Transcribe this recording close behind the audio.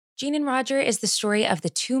Gene and Roger is the story of the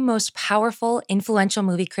two most powerful, influential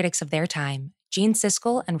movie critics of their time, Gene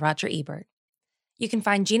Siskel and Roger Ebert. You can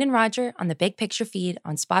find Gene and Roger on the Big Picture feed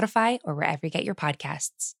on Spotify or wherever you get your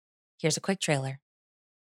podcasts. Here's a quick trailer.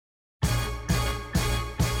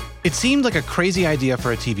 It seemed like a crazy idea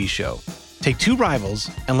for a TV show. Take two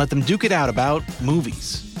rivals and let them duke it out about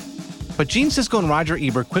movies. But Gene Siskel and Roger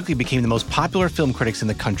Ebert quickly became the most popular film critics in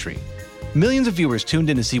the country. Millions of viewers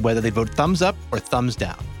tuned in to see whether they'd vote thumbs up or thumbs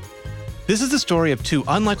down. This is the story of two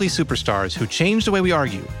unlikely superstars who changed the way we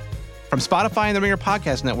argue. From Spotify and the Ringer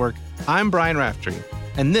Podcast Network, I'm Brian Raftery,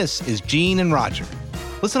 and this is Gene and Roger.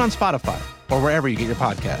 Listen on Spotify or wherever you get your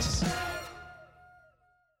podcasts.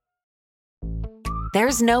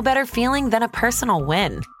 There's no better feeling than a personal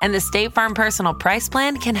win, and the State Farm Personal Price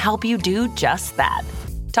Plan can help you do just that.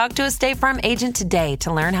 Talk to a State Farm agent today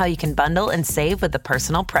to learn how you can bundle and save with the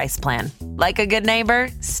Personal Price Plan. Like a good neighbor,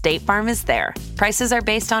 State Farm is there. Prices are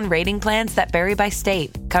based on rating plans that vary by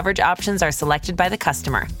state. Coverage options are selected by the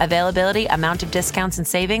customer. Availability, amount of discounts and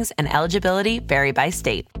savings, and eligibility vary by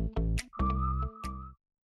state.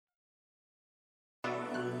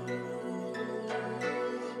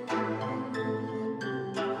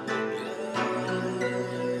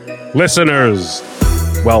 Listeners,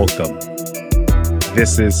 welcome.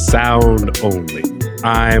 This is Sound Only.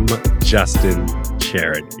 I'm Justin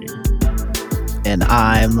Charity. And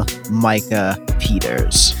I'm Micah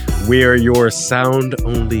Peters. We are your Sound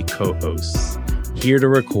Only co-hosts, here to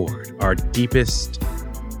record our deepest,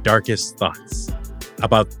 darkest thoughts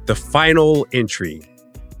about the final entry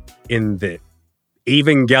in the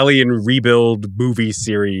Evangelion Rebuild movie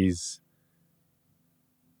series.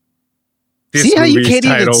 See how you can't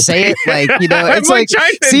even say it? Like, you know, it's like,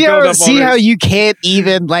 see how you can't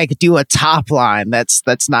even like do a top line. That's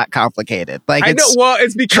not complicated. Like, I know. Well,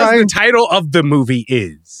 it's because the title of the movie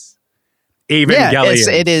is Evangelion.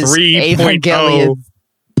 Yeah, it is 3.0 Evangelion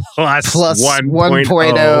plus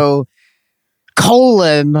 1.0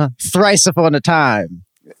 colon thrice upon a time.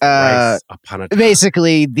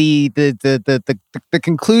 Basically, the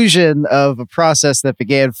conclusion of a process that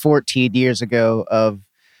began 14 years ago of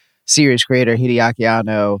series creator Hideaki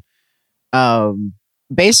Anno,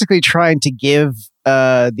 basically trying to give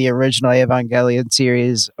the original Evangelion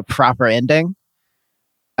series a proper ending.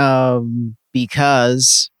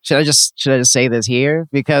 Because should I just say this here?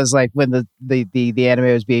 Because like when the anime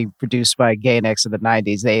was being produced by Gainax in the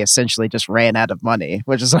 90s, they essentially just ran out of money,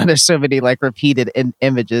 which is why there's so many like repeated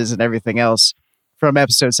images and everything else from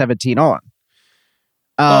episode 17 on.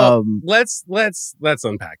 Let's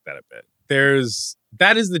unpack that a bit.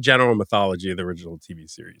 That is the general mythology of the original TV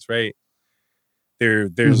series, right?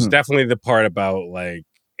 There's definitely the part about like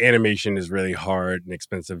animation is really hard and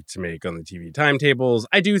expensive to make on the TV timetables.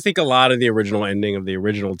 I do think a lot of the original ending of the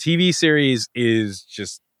original TV series is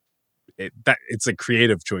just it's like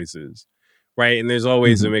creative choices, right? And there's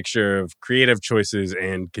always a mixture of creative choices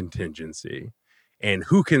and contingency. And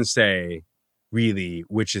who can say really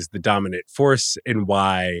which is the dominant force and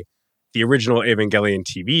why the original Evangelion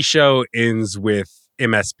TV show ends with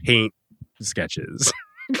MS Paint sketches.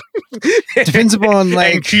 Depends upon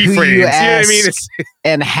like who you ask, you know what I mean?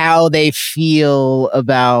 And how they feel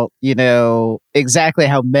about, you know, exactly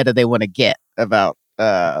how meta they want to get about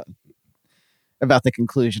the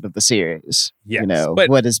conclusion of the series. Yes, you know,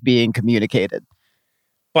 what is being communicated.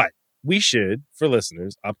 But we should, for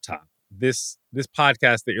listeners up top, this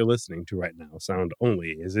podcast that you're listening to right now, Sound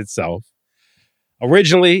Only, is itself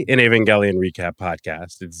originally an Evangelion recap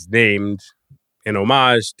podcast. It's named in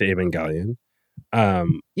homage to Evangelion.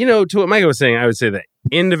 You know, to what Micah was saying, I would say the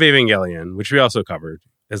end of Evangelion, which we also covered,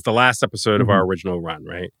 is the last episode of our original run,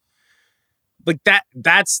 right? Like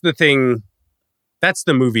that's the thing. That's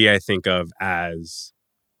the movie I think of as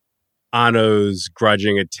Anno's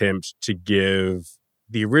grudging attempt to give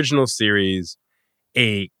the original series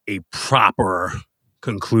a proper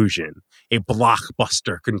conclusion, a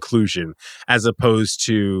blockbuster conclusion, as opposed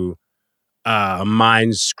to a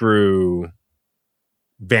mind screw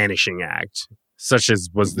vanishing act, such as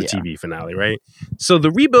was the TV finale, right? So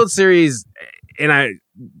the Rebuild series, and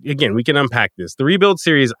we can unpack this. The Rebuild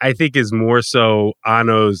series, I think, is more so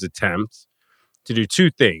Anno's attempt to do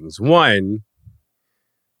two things. One,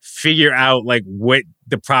 figure out like what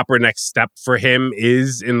the proper next step for him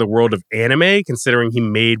is in the world of anime, considering he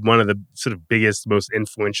made one of the sort of biggest, most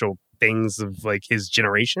influential things of like his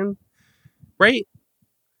generation, right?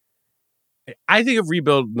 I think of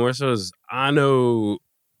Rebuild more so as Anno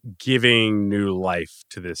giving new life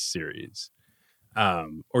to this series,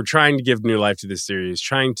 or trying to give new life to this series,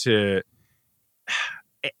 trying to,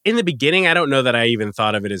 in the beginning, I don't know that I even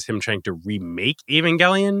thought of it as him trying to remake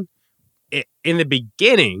Evangelion, in the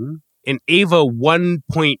beginning, in Eva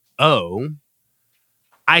 1.0,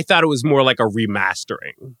 I thought it was more like a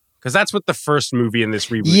remastering. Because that's what the first movie in this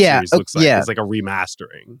reboot series looks like. It's like a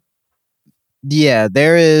remastering. Yeah,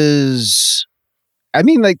 there is... I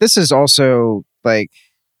mean, like, this is also, like,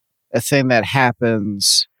 a thing that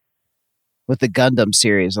happens with the Gundam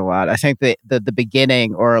series a lot. I think that the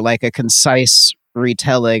beginning, or like a concise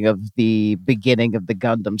retelling of the beginning of the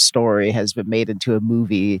Gundam story, has been made into a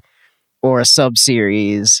movie or a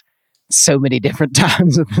sub-series so many different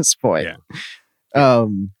times at this point. Yeah.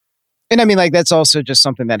 And I mean, like, that's also just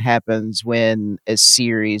something that happens when a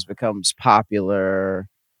series becomes popular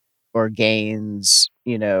or gains,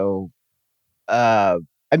 you know, I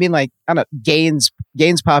mean, like, I don't know, gains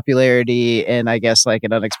popularity in, I guess, like,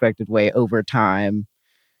 an unexpected way over time.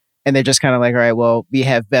 And they're just kind of like, all right, well, we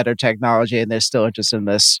have better technology and they're still interested in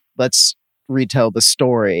this. Let's retell the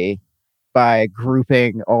story by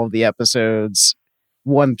grouping all of the episodes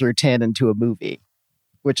 1 through 10 into a movie.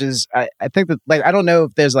 Which is, I think that, like, I don't know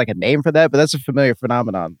if there's like a name for that, but that's a familiar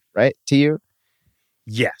phenomenon, right? To you?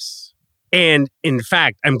 Yes. And in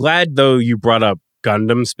fact, I'm glad, though, you brought up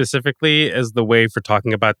Gundam specifically as the way for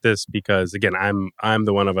talking about this, because again, I'm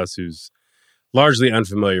the one of us who's largely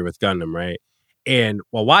unfamiliar with Gundam, right? And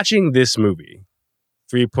while watching this movie,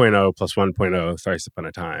 3.0 plus 1.0, Thrice Upon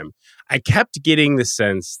a Time, I kept getting the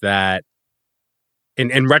sense that,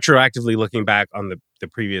 and retroactively looking back on the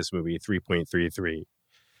previous movie, 3.33,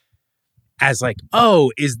 as like,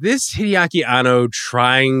 oh, is this Hideaki Anno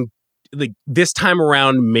trying, like, this time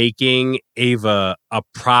around making Eva a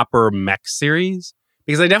proper mech series?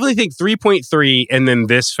 Because I definitely think 3.3 and then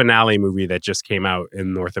this finale movie that just came out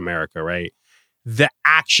in North America, right? The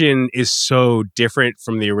action is so different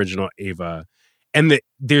from the original Eva. And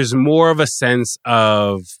there's more of a sense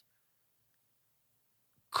of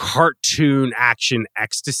cartoon action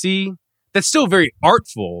ecstasy that's still very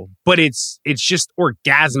artful, but it's just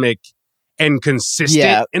orgasmic and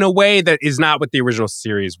consistent in a way that is not what the original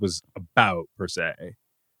series was about, per se.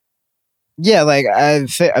 Yeah, like, I'm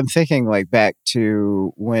thinking, like, back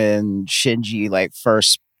to when Shinji, like,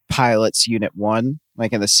 first pilots Unit 1,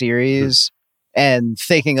 like, in the series, and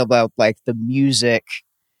thinking about, like, the music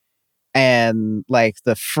and, like,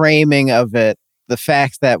 the framing of it, the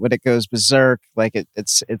fact that when it goes berserk, like,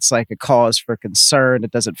 it's like a cause for concern. It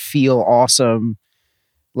doesn't feel awesome.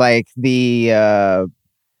 Like,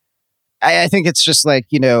 I think it's just like,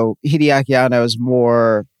 you know, Hideaki Anno is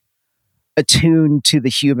more attuned to the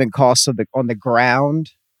human costs on the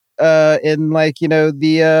ground, in, like, you know,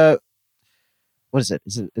 the what is it?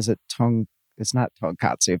 Is it tong? It's not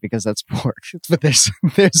tonkatsu because that's pork. But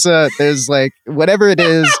there's like whatever it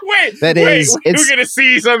is. We're gonna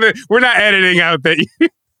see something. We're not editing out that.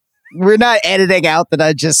 We're not editing out that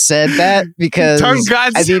I just said that because I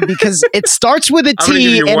mean, because it starts with a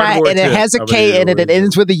T and it has a K in it. It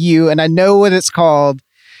ends with a U, and I know what it's called,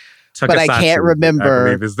 but I can't remember.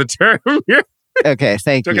 I believe is the term. Okay,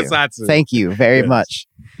 thank you. Thank you very much.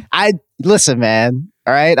 Listen, man.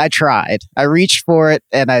 All right, I tried. I reached for it,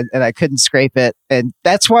 and I couldn't scrape it, and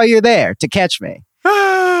that's why you're there, to catch me.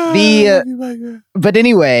 But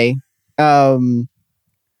anyway,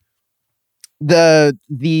 the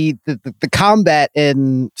combat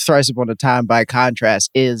in Thrice Upon a Time, by contrast,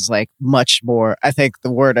 is like much more. I think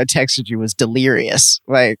the word I texted you was delirious.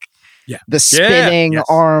 Like the spinning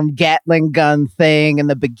arm Gatling gun thing in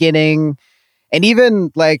the beginning, and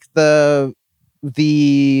even like the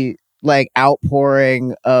like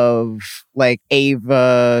outpouring of like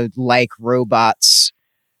Ava like robots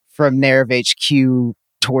from Nerve HQ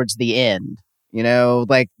towards the end. You know,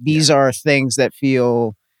 like these are things that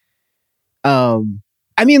feel.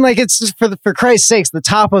 I mean, like, it's just for Christ's sakes, the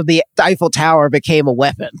top of the Eiffel Tower became a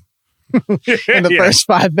weapon in the first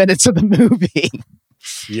 5 minutes of the movie.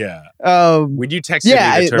 Yeah. When you texted me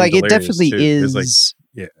the term like, it definitely too, is. Like,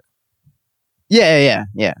 yeah.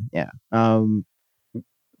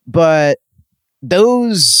 But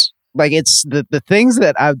those, like, it's the things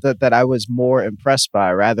that I was more impressed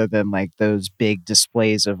by, rather than like those big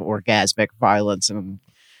displays of orgasmic violence and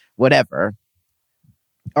whatever,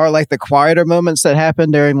 are like the quieter moments that happen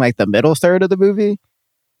during like the middle third of the movie.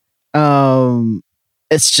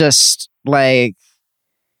 It's just like,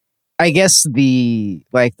 I guess the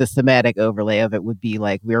thematic overlay of it would be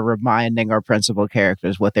like, we're reminding our principal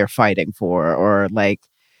characters what they're fighting for, or like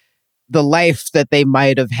the life that they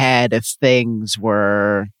might have had if things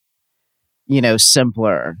were, you know,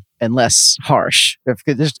 simpler and less harsh. If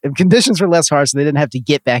conditions were less harsh, they didn't have to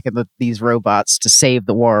get back in these robots to save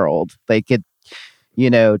the world. They could, you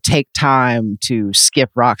know, take time to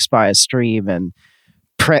skip rocks by a stream and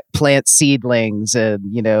plant seedlings and,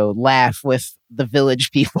 you know, laugh with the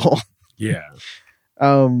village people. Yeah.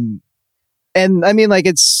 And I mean, like,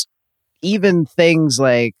 it's even things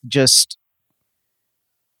like just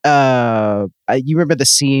you remember the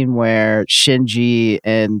scene where Shinji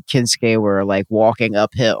and Kinsuke were like walking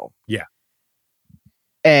uphill. Yeah.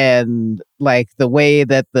 And like the way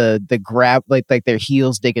that the grab like their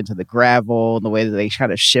heels dig into the gravel and the way that they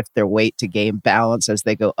kind of shift their weight to gain balance as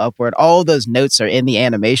they go upward, all those notes are in the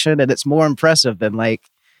animation, and it's more impressive than like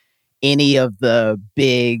any of the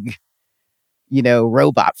big, you know,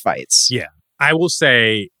 robot fights. Yeah. I will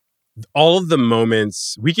say all of the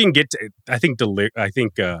moments we can get to, I think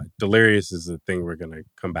Delirious is the thing we're going to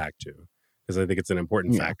come back to, because I think it's an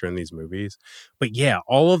important factor in these movies. But yeah,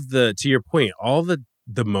 all of the, to your point, all the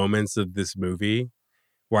moments of this movie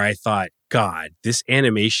where I thought, God, this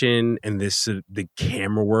animation and this the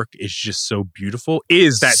camera work is just so beautiful,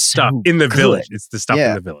 is that So stuff in the good. village. It's the stuff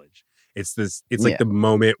in the village. It's this. It's like the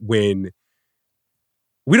moment when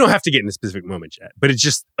we don't have to get in a specific moment yet, but it's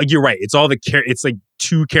just like, you're right. It's all it's like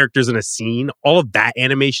two characters in a scene. All of that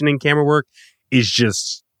animation and camera work is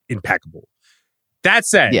just impeccable. That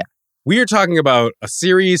said, we are talking about a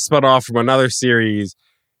series spun off from another series.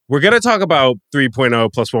 We're going to talk about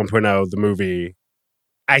 3.0 plus 1.0, the movie.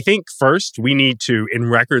 I think first we need to, in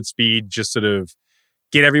record speed, just sort of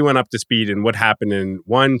get everyone up to speed in what happened in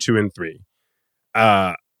 1, 2, and 3.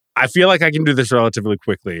 I feel like I can do this relatively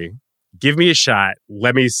quickly. Give me a shot.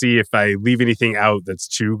 Let me see if I leave anything out that's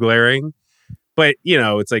too glaring. But, you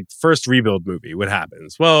know, it's like first rebuild movie. What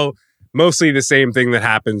happens? Well, mostly the same thing that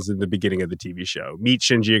happens in the beginning of the TV show. Meet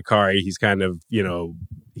Shinji Ikari. He's kind of, you know,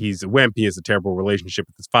 he's a wimp. He has a terrible relationship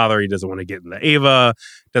with his father. He doesn't want to get in the Eva,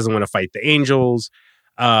 doesn't want to fight the angels.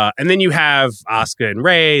 And then you have Asuka and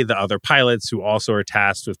Rei, the other pilots who also are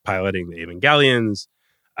tasked with piloting the Evangelions.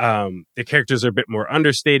 The characters are a bit more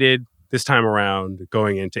understated this time around,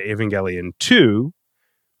 going into Evangelion 2,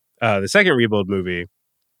 the second rebuild movie,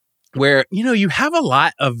 where, you know, you have a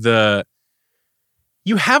lot of the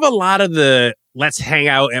let's hang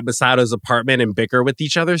out at Masato's apartment and bicker with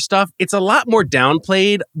each other stuff. It's a lot more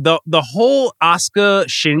downplayed. The whole Asuka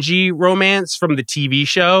Shinji romance from the TV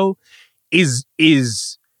show is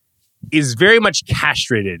very much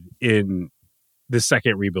castrated in the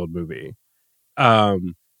second rebuild movie.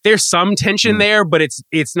 There's some tension there, but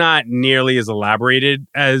it's not nearly as elaborated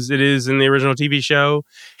as it is in the original TV show.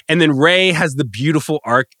 And then Rei has the beautiful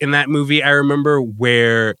arc in that movie, I remember,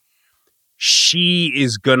 where she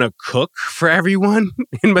is gonna cook for everyone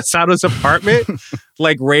in Masato's apartment.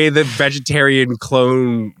 Like Rei, the vegetarian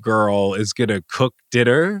clone girl, is gonna cook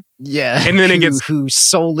dinner. Yeah. And then it gets who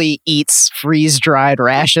solely eats freeze-dried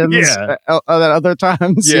rations at other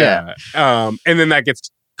times. Yeah. And then that gets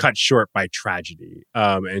cut short by tragedy.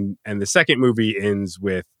 And the second movie ends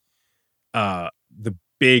with the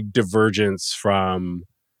big divergence from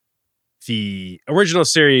the original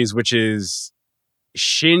series, which is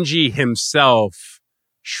Shinji himself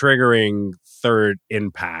triggering third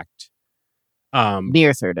impact.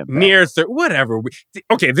 Near third impact. Near third, whatever.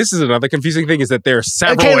 Okay, this is another confusing thing, is that there are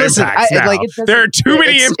several impacts now. There are too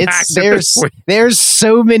many impacts at this point. There's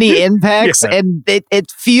so many impacts, and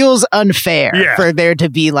it feels unfair for there to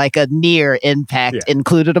be like a near impact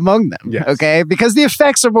included among them. Yes. Okay? Because the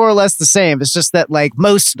effects are more or less the same. It's just that like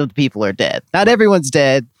most of the people are dead. Not everyone's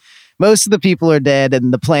dead. Most of the people are dead,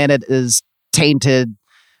 and the planet is tainted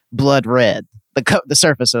blood red. The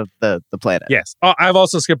surface of the planet. Yes. I've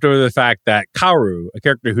also skipped over the fact that Kaoru, a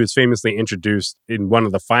character who's famously introduced in one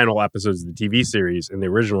of the final episodes of the TV series in the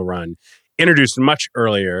original run, introduced much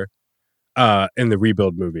earlier in the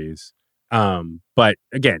rebuild movies. But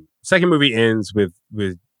again, second movie ends with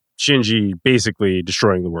Shinji basically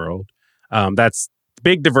destroying the world. That's the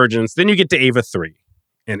big divergence. Then you get to Eva 3.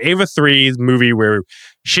 And Eva 3 is a movie where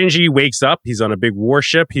Shinji wakes up. He's on a big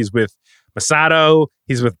warship. He's with Masato.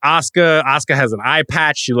 He's with Asuka. Asuka has an eye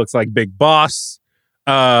patch. She looks like Big Boss.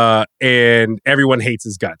 And everyone hates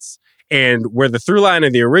his guts. And where the through line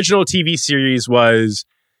of the original TV series was,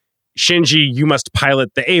 Shinji, you must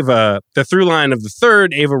pilot the Eva, the through line of the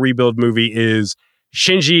third Eva rebuild movie is,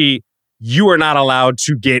 Shinji, you are not allowed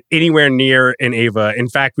to get anywhere near an Eva. In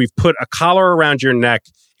fact, we've put a collar around your neck.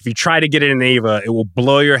 If you try to get in an Eva, it will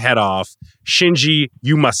blow your head off. Shinji,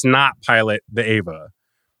 you must not pilot the Eva.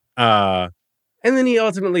 And then he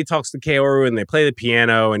ultimately talks to Kaoru, and they play the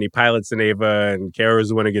piano, and he pilots an Eva, and Kaoru is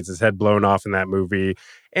the one who gets his head blown off in that movie.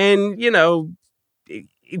 And, you know,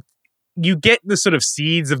 you get the sort of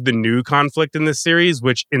seeds of the new conflict in this series,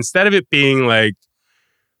 which instead of it being like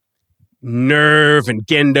Nerve and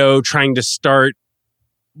Gendo trying to start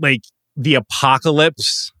like the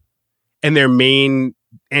apocalypse, and their main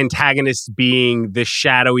antagonist being the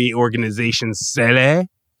shadowy organization Sele.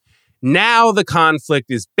 Now the conflict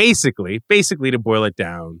is basically to boil it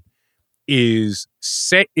down, is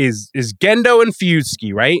Gendo and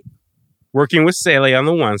Fusky, right? Working with Sele on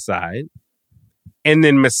the one side. And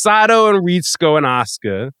then Masato and Ritsuko and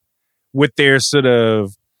Asuka with their sort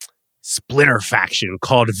of splitter faction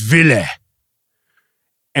called Ville.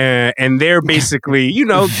 And they're basically,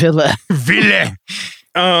 Villa. Ville.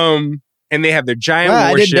 And they have their giant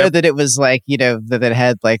warship. I didn't know that it was like, that it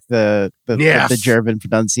had like the German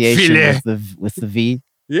pronunciation with the V.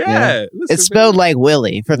 Yeah. It's spelled like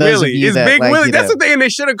Willie for those of you it's that Big like, Willie. That's the thing, and they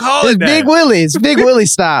should have called it that. Big Willie. It's Big Willie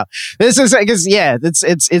style. This is because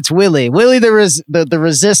it's Willie. Willie the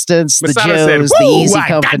Resistance, the Masada Joes, said, the Easy I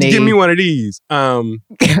got Company. to give me one of these. Ooh,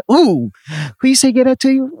 who you say get that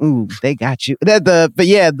to you? Ooh, they got you.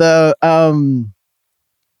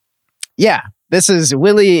 This is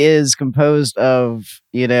Willie is composed of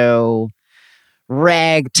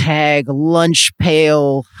ragtag, lunch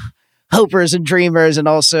pail hopers and dreamers, and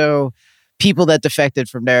also people that defected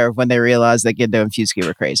from there when they realized that Gendo and Fusky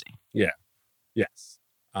were crazy. Yeah. Yes.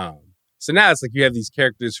 So now it's like you have these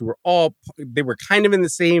characters who were they were kind of in the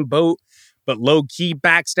same boat, but low-key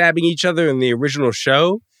backstabbing each other in the original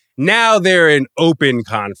show. Now they're in open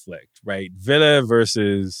conflict, right? Villa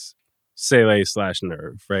versus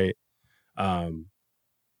Sele/Nerve, right? And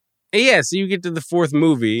so you get to the fourth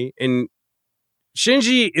movie, and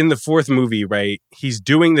Shinji in the fourth movie, right? He's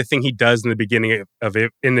doing the thing he does in the beginning of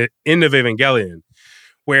it, in the end of Evangelion,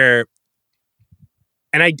 where,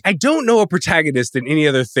 and I don't know a protagonist in any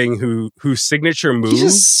other thing whose signature move. He's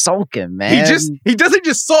just sulking, man. He doesn't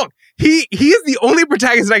just sulk. He is the only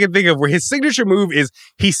protagonist I can think of where his signature move is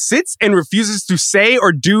he sits and refuses to say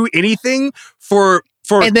or do anything for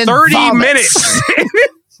 30 minutes.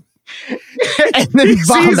 And then he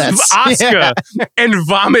vomits. sees Asuka and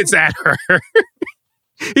vomits at her.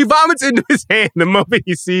 He vomits into his hand the moment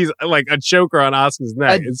he sees like a choker on Asuka's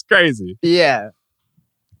neck. It's crazy. Yeah.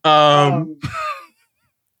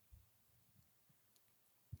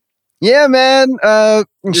 Yeah, man.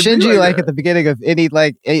 Shinji, like at the beginning of any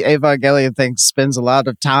like Evangelion thing, spends a lot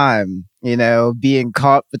of time, being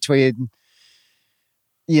caught between,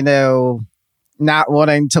 not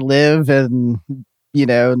wanting to live and,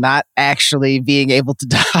 not actually being able to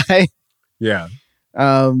die. Yeah.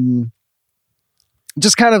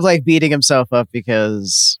 Just kind of like beating himself up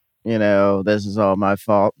because, this is all my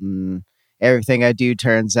fault and everything I do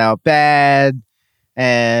turns out bad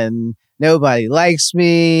and nobody likes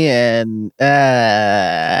me, and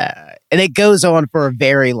it goes on for a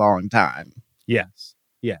very long time. Yes.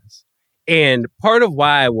 And part of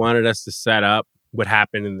why I wanted us to set up what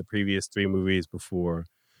happened in the previous three movies before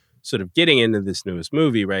sort of getting into this newest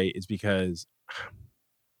movie, right, is because,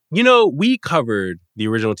 we covered the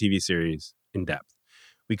original TV series in depth.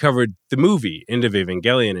 We covered the movie End of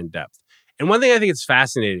Evangelion in depth. And one thing I think is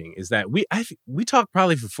fascinating is that we talked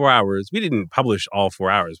probably for 4 hours. We didn't publish all 4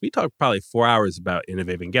 hours. We talked probably 4 hours about End of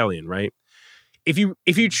Evangelion, right? If you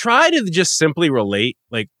try to just simply relate,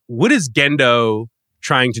 like, what is Gendo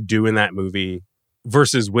trying to do in that movie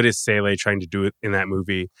versus what is Sele trying to do in that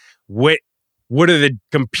movie? What are the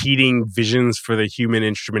competing visions for the Human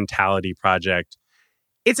Instrumentality Project?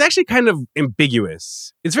 It's actually kind of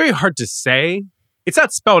ambiguous. It's very hard to say. It's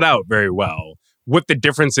not spelled out very well. What the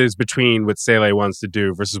difference is between what Sele wants to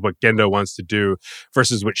do versus what Gendo wants to do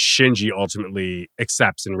versus what Shinji ultimately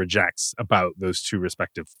accepts and rejects about those two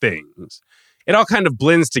respective things. It all kind of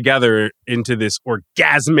blends together into this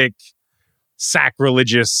orgasmic,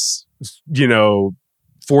 sacrilegious,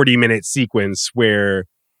 40-minute sequence where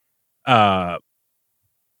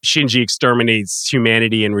Shinji exterminates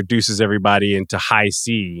humanity and reduces everybody into high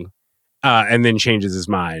C, and then changes his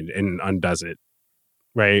mind and undoes it.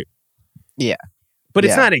 Right? Yeah. But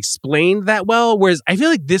it's not explained that well. Whereas I feel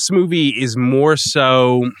like this movie is more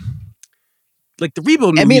so like the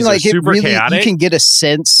reboot movies are super chaotic. You can get a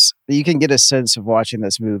sense of watching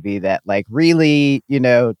this movie that like really,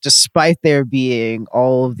 despite there being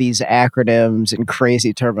all of these acronyms and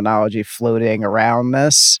crazy terminology floating around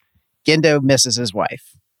this, Gendo misses his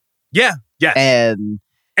wife. Yeah. Yes.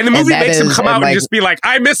 And the movie makes him come out and just be like,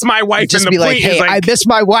 I miss my wife. Just and be like, hey, I miss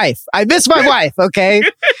my wife. I miss my wife. Okay.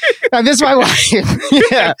 I miss my wife.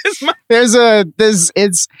 Yeah. The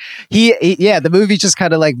movie just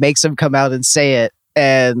kind of like makes him come out and say it.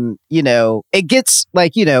 And, it gets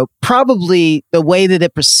like, probably the way that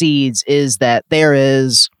it proceeds is that there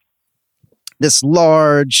is this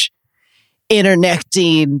large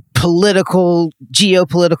interconnecting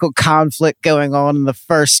geopolitical conflict going on in the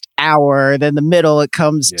first hour. Then the middle, it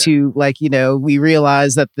comes to like, we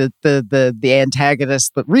realize that the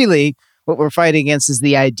antagonist, but really what we're fighting against is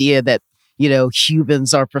the idea that,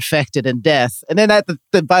 humans are perfected in death. And then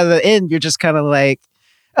by the end, you're just kind of like,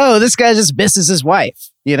 oh, this guy just misses his wife,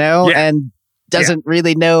 and doesn't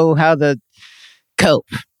really know how to cope.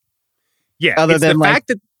 Yeah. Other than the fact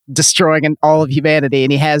that destroying all of humanity,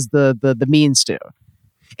 and he has the means to.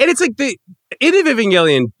 And it's like End of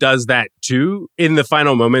Evangelion does that too in the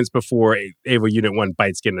final moments before Eva Unit 1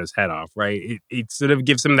 bites Gendo's head off, right? It sort of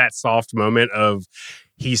gives him that soft moment of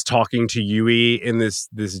he's talking to Yui in this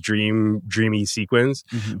dreamy sequence.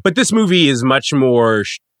 Mm-hmm. But this movie is much more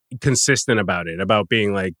consistent about it, about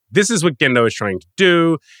being like, this is what Gendo is trying to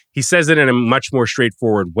do. He says it in a much more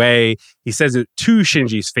straightforward way. He says it to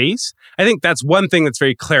Shinji's face. I think that's one thing that's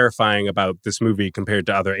very clarifying about this movie compared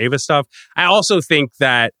to other Eva stuff. I also think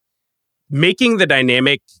that making the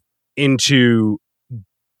dynamic into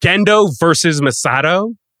Gendo versus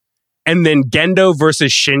Masato and then Gendo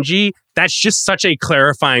versus Shinji, that's just such a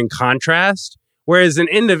clarifying contrast. Whereas in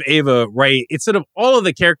End of Eva, right, it's sort of all of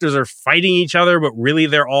the characters are fighting each other, but really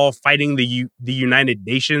they're all fighting the United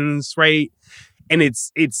Nations, right? And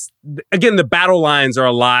it's again, the battle lines are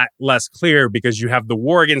a lot less clear because you have the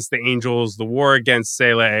war against the Angels, the war against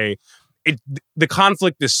Sele. The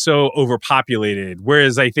conflict is so overpopulated.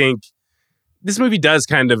 Whereas I think this movie does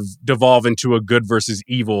kind of devolve into a good versus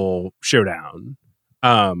evil showdown.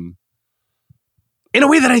 In a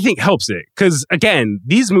way that I think helps it. Because again,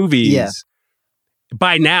 these movies,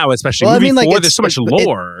 by now, especially movie 4, there's so much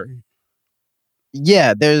lore.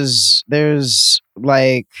 There's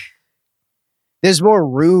more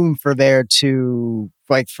room for there to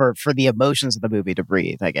for the emotions of the movie to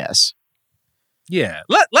breathe, I guess. Yeah.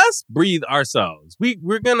 Let's breathe ourselves.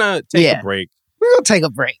 We're gonna take a break. We're gonna take a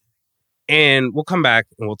break. And we'll come back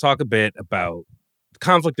and we'll talk a bit about the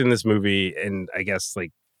conflict in this movie and I guess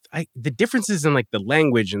the differences in the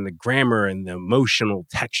language and the grammar and the emotional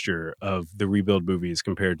texture of the rebuild movies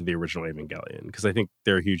compared to the original Evangelion, because I think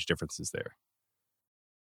there are huge differences there.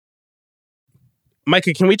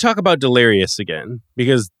 Micah, can we talk about Delirious again?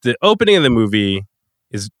 Because the opening of the movie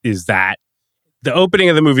is that. The opening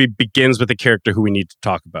of the movie begins with a character who we need to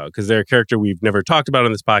talk about, because they're a character we've never talked about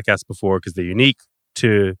on this podcast before, because they're unique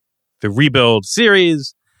to the rebuild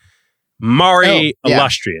series. Mari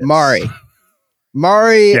Illustrious.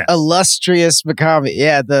 Mari Illustrious Mikami.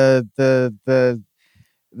 Yeah, the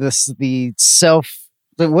self.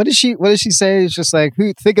 What does she say? It's just like,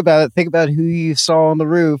 think about who you saw on the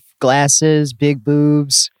roof. Glasses, big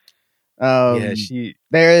boobs.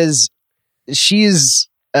 She's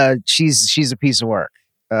a piece of work.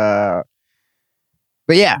 But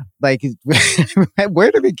yeah,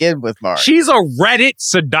 where to begin with Mari? She's a Reddit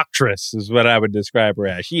seductress, is what I would describe her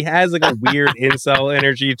as. She has a weird incel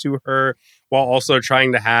energy to her, while also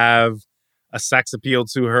trying to have a sex appeal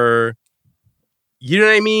to her. You know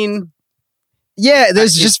what I mean? Yeah,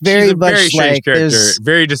 there's just very much very strange character,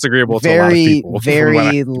 very disagreeable to a lot of people.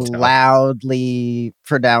 Very loudly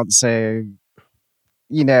pronouncing,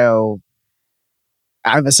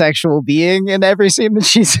 I'm a sexual being in every scene that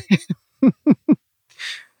she's in.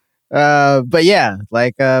 But yeah,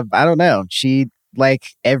 I don't know. She, like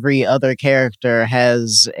every other character,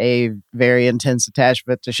 has a very intense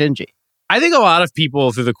attachment to Shinji. I think a lot of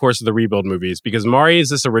people through the course of the rebuild movies, because Mari is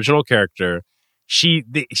this original character, feels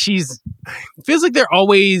like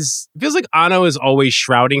Anno is always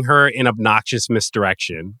shrouding her in obnoxious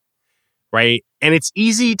misdirection, right? And it's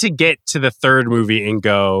easy to get to the third movie and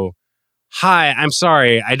go, hi, I'm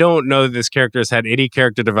sorry, I don't know that this character has had any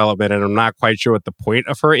character development, and I'm not quite sure what the point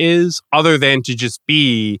of her is, other than to just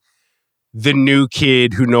be the new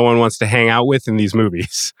kid who no one wants to hang out with in these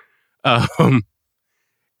movies.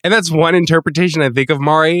 And that's one interpretation, I think, of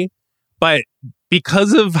Mari. But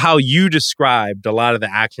because of how you described a lot of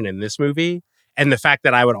the action in this movie, and the fact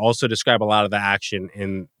that I would also describe a lot of the action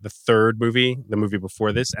in the third movie, the movie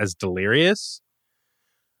before this, as delirious,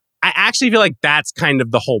 I actually feel like that's kind of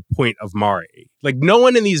the whole point of Mari. No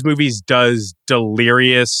one in these movies does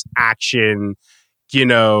delirious action,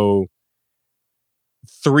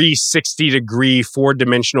 360-degree,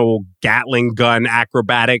 4-dimensional Gatling gun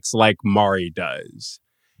acrobatics like Mari does.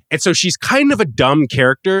 And so she's kind of a dumb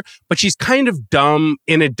character, but she's kind of dumb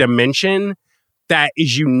in a dimension that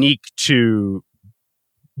is unique to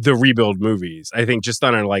the rebuild movies. I think just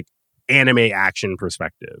on a anime action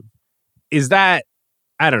perspective. Is that,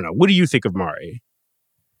 I don't know. What do you think of Mari?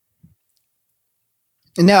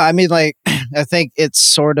 No, I mean, I think it's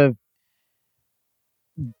sort of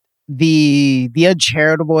the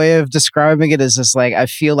uncharitable way of describing it is just like, I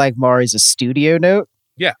feel like Mari's a studio note.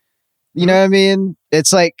 Yeah. You know what I mean?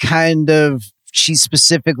 It's like kind of, she's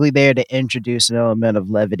specifically there to introduce an element of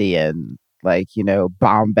levity and like, you know,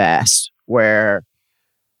 bombast where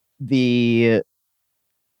like,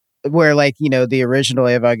 you know, the original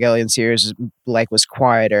Evangelion series like was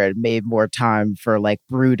quieter and made more time for like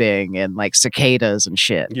brooding and like cicadas and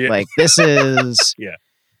shit. Yeah. Like this is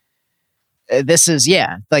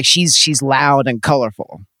like she's loud and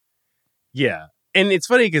colorful. Yeah. And it's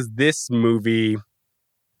funny because this movie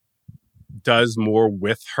does more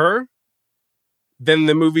with her than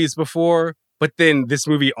the movies before, but then this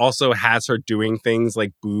movie also has her doing things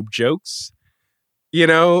like boob jokes, you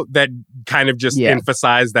know, that kind of just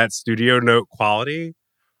emphasize that studio note quality.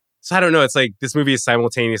 So I don't know. It's like this movie is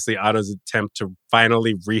simultaneously Otto's attempt to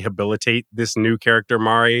finally rehabilitate this new character,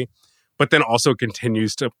 Mari, but then also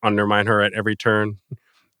continues to undermine her at every turn.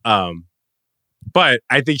 But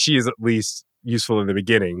I think she is at least useful in the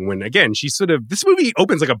beginning when, again, she's sort of, this movie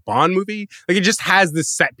opens like a Bond movie. Like it just has this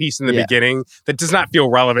set piece in the beginning that does not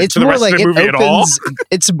feel relevant to the rest of the movie at all.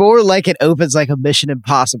 It's more like it opens like a Mission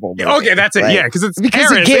Impossible movie. Okay, that's it. Like, Because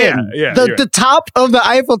because Paris. again, Yeah, the top of the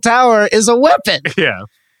Eiffel Tower is a weapon. Yeah.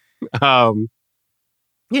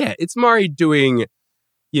 Yeah, it's Mari doing,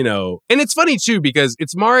 you know, and it's funny too because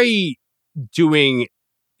it's Mari doing,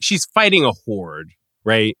 she's fighting a horde,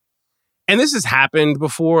 right? And this has happened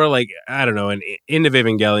before, like, I don't know, in End of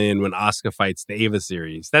Evangelion when Asuka fights the Eva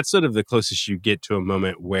series. That's sort of the closest you get to a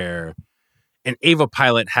moment where an Eva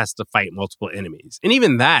pilot has to fight multiple enemies. And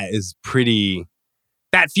even that is pretty,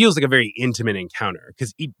 that feels like a very intimate encounter.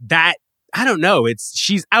 Because that, I don't know,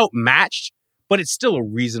 she's outmatched, but it's still a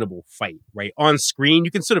reasonable fight, right? On screen,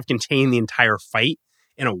 you can sort of contain the entire fight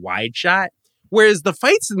in a wide shot. Whereas the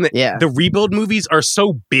fights in the Rebuild movies are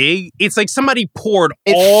so big, it's like somebody poured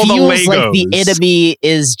all the Legos. It feels like the enemy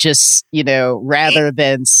is just, you know, rather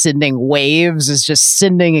than sending waves, is just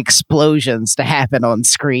sending explosions to happen on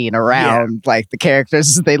screen around like the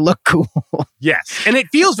characters. They look cool. Yes. And it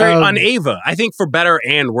feels very un-Eva, I think, for better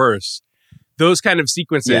and worse. Those kind of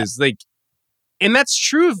sequences, like, and that's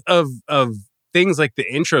true of things like the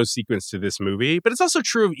intro sequence to this movie, but it's also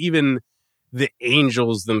true of even the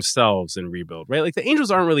angels themselves in Rebuild, right? Like the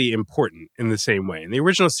angels aren't really important in the same way. In the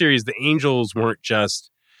original series, the angels weren't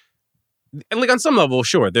just, like on some level,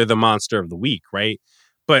 sure, they're the monster of the week, right?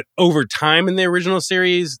 But over time in the original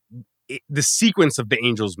series, the sequence of the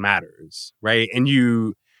angels matters, right? And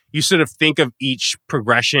you sort of think of each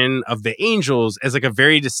progression of the angels as like a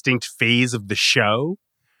very distinct phase of the show.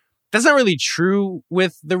 That's not really true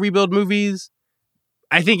with the Rebuild movies.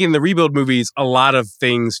 I think in the Rebuild movies, a lot of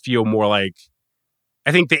things feel more like,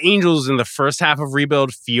 I think the angels in the first half of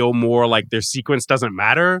Rebuild feel more like their sequence doesn't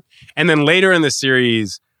matter. And then later in the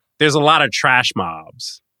series, there's a lot of trash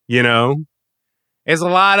mobs, you know? There's a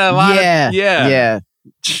lot of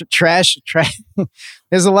trash.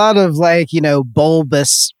 There's a lot of like, you know,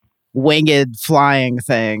 bulbous winged flying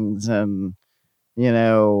things and, you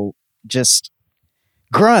know, just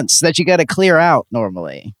grunts that you got to clear out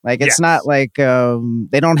normally. Like it's not like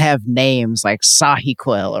they don't have names like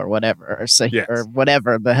Sahiquel or whatever or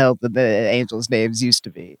whatever the hell the angels' names used to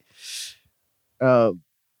be. Or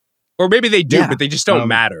maybe they do, but they just don't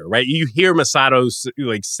matter, right? You hear Masato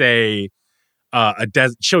like say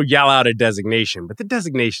she'll yell out a designation, but the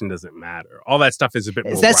designation doesn't matter. All that stuff is a bit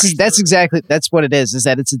more. That's what it is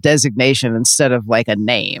that it's a designation instead of like a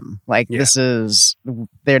name. Like this is,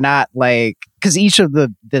 they're not like, because each of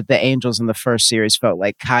the angels in the first series felt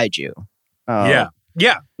like kaiju.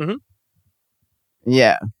 Mm-hmm.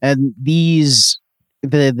 Yeah. And these,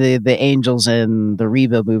 the angels in the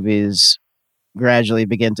Rebuild movies gradually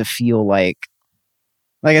begin to feel like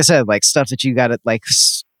I said, like stuff that you got to like,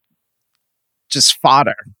 just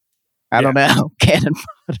fodder. I don't know. Cannon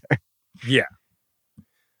fodder. Yeah.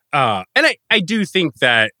 And I do think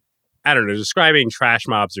that, I don't know, describing trash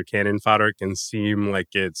mobs or cannon fodder can seem like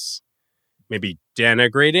it's maybe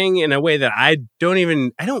denigrating in a way that I don't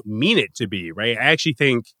mean it to be, right? I actually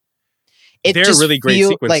think they're really great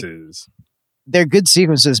sequences. Like they're good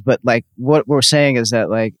sequences, but like what we're saying is that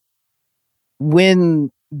like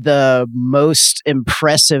when the most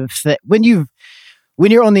impressive when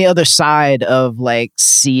you're on the other side of like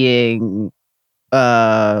seeing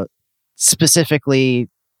specifically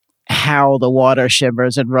how the water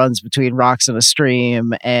shimmers and runs between rocks in a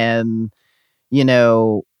stream and, you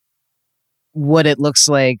know, what it looks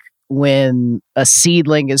like when a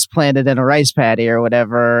seedling is planted in a rice paddy or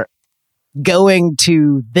whatever, going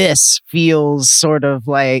to this feels sort of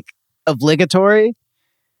like obligatory,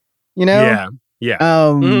 you know? Yeah.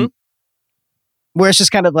 Mm-hmm. Where it's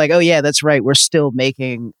just kind of like, oh yeah, that's right. We're still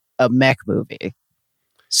making a mech movie.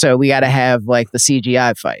 So we got to have like the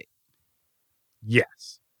CGI fight.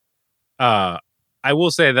 Yes. I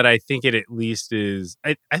will say that I think it at least is...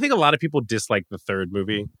 I think a lot of people dislike the third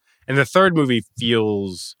movie. And the third movie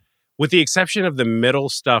feels, with the exception of the middle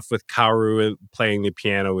stuff with Kaoru playing the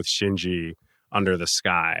piano with Shinji under the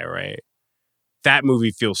sky, right? That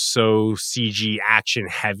movie feels so CG action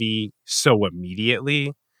heavy so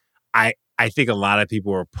immediately. I think a lot of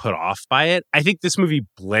people were put off by it. I think this movie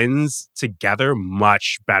blends together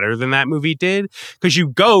much better than that movie did, because you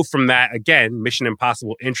go from that, again, Mission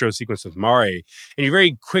Impossible intro sequence with Mari, and you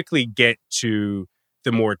very quickly get to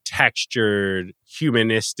the more textured,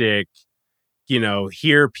 humanistic,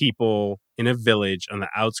 here people in a village on the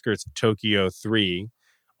outskirts of Tokyo 3.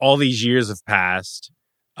 All these years have passed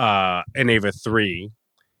in Eva 3.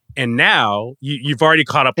 And now you've already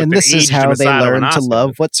caught up with and the this age is how they learn to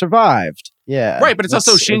love what survived. Yeah. Right, but it's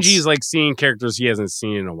also Shinji's like seeing characters he hasn't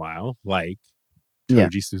seen in a while, like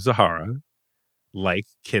Toji Suzuhara, like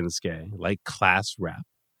Kinsuke, like Class Rep.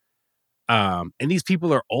 And these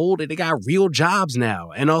people are old and they got real jobs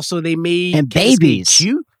now. And also they made and Kinsuke babies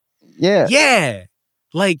cute. Yeah. Yeah.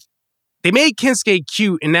 Like they made Kinsuke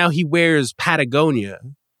cute and now he wears Patagonia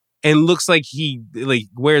and looks like he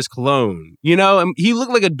wears cologne. He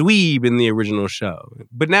looked like a dweeb in the original show.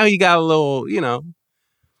 But now he got a little,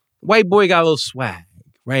 white boy got a little swag,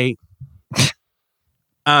 right?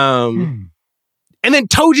 And then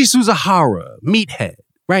Toji Suzuhara, meathead,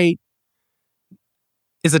 right?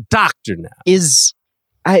 Is a doctor now.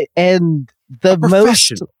 And the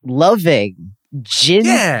most loving,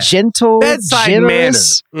 gentle, bedside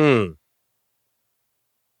generous manner.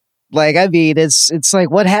 Like, I mean, it's like,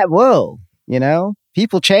 what happened? Whoa,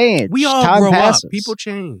 people change. We all Time grow passes. up. People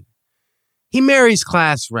change. He marries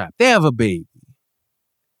Class Rep. They have a baby.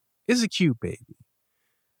 It's a cute baby.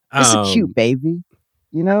 It's a cute baby.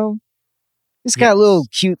 He's got little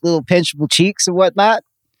cute, little pinchable cheeks and whatnot.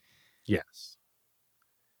 Yes.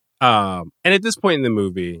 And at this point in the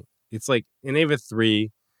movie, it's like in Eva 3,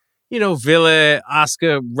 Villa,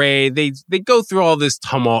 Asuka, Rei, they go through all this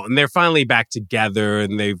tumult and they're finally back together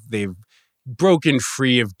and they've broken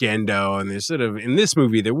free of Gendo, and they're sort of, in this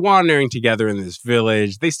movie, they're wandering together in this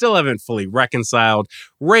village. They still haven't fully reconciled.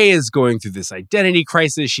 Rei is going through this identity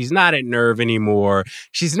crisis. She's not at Nerve anymore.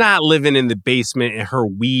 She's not living in the basement in her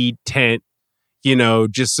weed tent,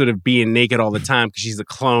 just sort of being naked all the time because she's a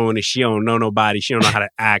clone and she don't know nobody. She don't know how to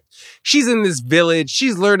act. She's in this village.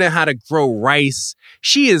 She's learning how to grow rice.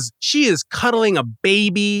 She is cuddling a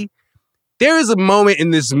baby. There is a moment in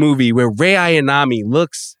this movie where Rei Ayanami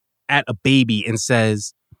looks at a baby and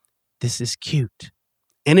says, "This is cute,"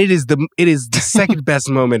 and it is the second best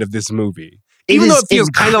moment of this movie. Even though it feels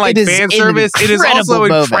kind of like fan service, it is also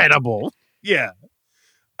incredible. Yeah.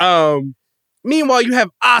 Meanwhile, you have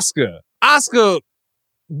Asuka. Asuka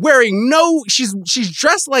wearing she's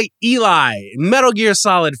dressed like Eli in Metal Gear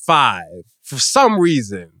Solid 5 for some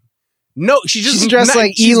reason. No, she's dressed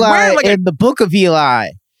like Eli in the Book of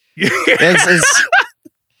Eli. It's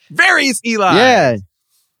various Eli. Yeah.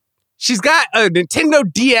 She's got a Nintendo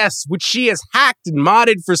DS, which she has hacked and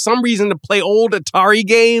modded for some reason to play old Atari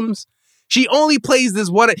games. She only plays this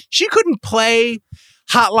one. She couldn't play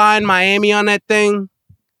Hotline Miami on that thing.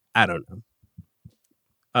 I don't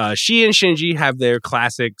know. She and Shinji have their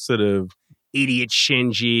classic sort of idiot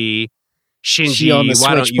Shinji, on the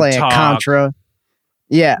why don't Switch you playing talk? Contra.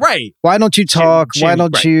 Yeah. Right. Why don't you talk? Why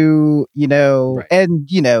don't right. you, Right. And,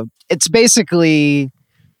 it's basically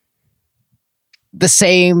the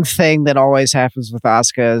same thing that always happens with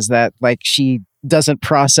Asuka, is that, like, she doesn't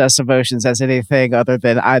process emotions as anything other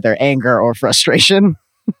than either anger or frustration.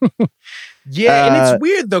 Yeah, and it's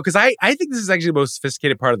weird, though, because I think this is actually the most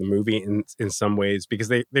sophisticated part of the movie in some ways, because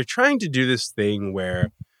they're trying to do this thing where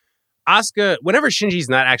Asuka, whenever Shinji's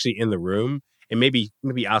not actually in the room, and maybe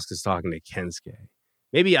Asuka's talking to Kensuke,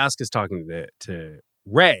 maybe Asuka's talking to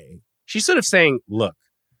Rei, she's sort of saying, look,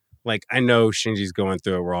 like, I know Shinji's going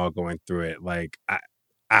through it, we're all going through it, like, I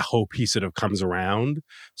hope he sort of comes around.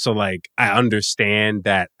 So, like, I understand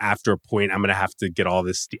that after a point, I'm going to have to get all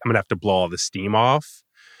this, I'm going to have to blow all the steam off.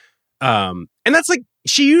 And that's like,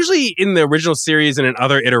 she usually in the original series and in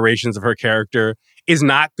other iterations of her character is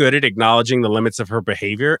not good at acknowledging the limits of her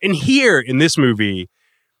behavior. And here in this movie,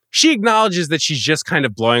 she acknowledges that she's just kind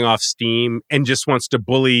of blowing off steam and just wants to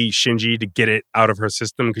bully Shinji to get it out of her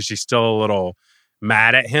system because she's still a little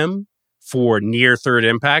mad at him for near third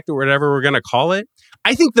impact or whatever we're going to call it.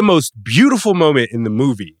 I think the most beautiful moment in the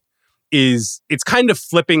movie is it's kind of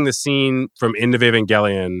flipping the scene from End of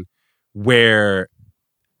Evangelion where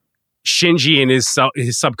Shinji in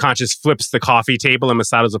his subconscious flips the coffee table in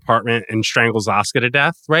Masato's apartment and strangles Asuka to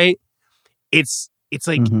death, right? It's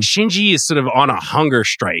like Shinji is sort of on a hunger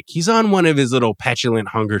strike. He's on one of his little petulant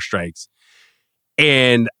hunger strikes.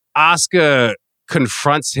 And Asuka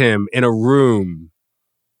confronts him in a room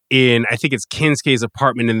in, I think it's Kinsuke's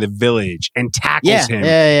apartment in the village, and tackles him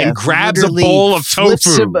and grabs literally a bowl of tofu.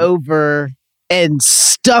 Flips him over and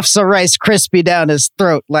stuffs a Rice Krispie down his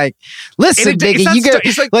throat. Like, listen, nigga, you got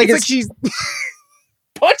it's like she's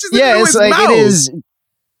punches into his like mouth. It is.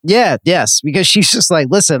 Yeah, yes, because she's just like,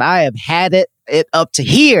 listen, I have had it up to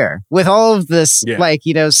here with all of this,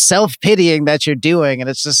 self-pitying that you're doing. And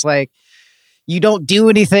it's just like, you don't do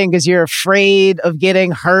anything because you're afraid of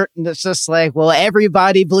getting hurt. And it's just like, well,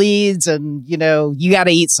 everybody bleeds and, you got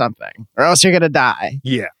to eat something or else you're going to die.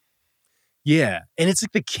 Yeah. Yeah. And it's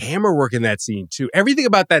like the camera work in that scene, too. Everything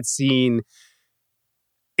about that scene,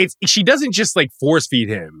 she doesn't just like force feed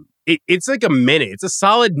him. It's like a minute. It's a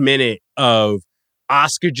solid minute of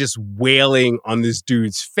Asuka just wailing on this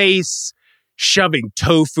dude's face, shoving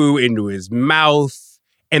tofu into his mouth,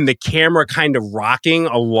 and the camera kind of rocking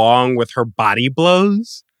along with her body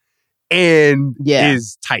blows. And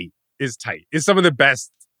is tight. Is some of the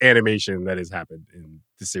best animation that has happened in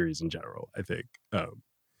the series in general, I think.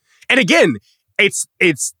 And again, it's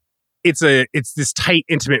this tight,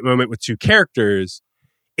 intimate moment with two characters.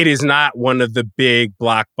 It is not one of the big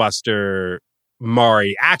blockbuster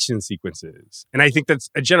Mari action sequences. And I think that's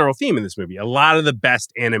a general theme in this movie. A lot of the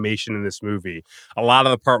best animation in this movie, a lot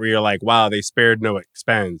of the part where you're like, wow, they spared no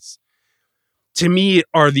expense, to me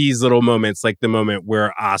are these little moments, like the moment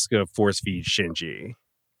where Asuka force feeds Shinji.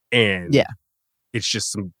 And it's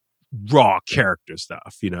just some raw character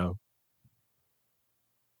stuff,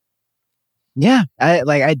 Yeah,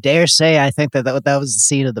 I dare say I think that was the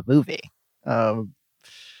scene of the movie.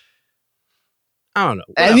 I don't know.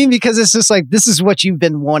 I mean, because it's just like, this is what you've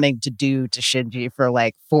been wanting to do to Shinji for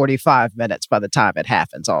like 45 minutes by the time it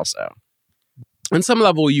happens also. On some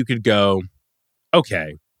level, you could go,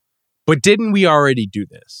 okay, but didn't we already do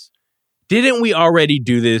this? Didn't we already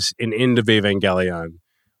do this in End of Evangelion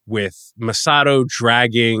with Masato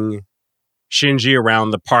dragging Shinji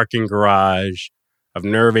around the parking garage of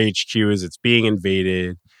Nerve HQ as it's being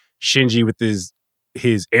invaded, Shinji with his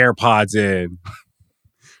AirPods in,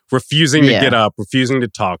 refusing to get up, refusing to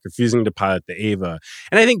talk, refusing to pilot the Eva.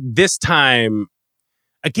 And I think this time,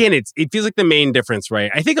 again, it feels like the main difference,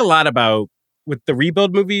 right? I think a lot about, with the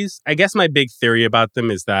rebuild movies, I guess my big theory about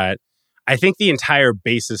them is that I think the entire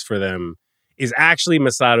basis for them is actually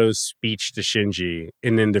Masato's speech to Shinji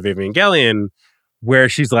in End of Evangelion, where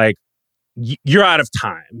she's like, you're out of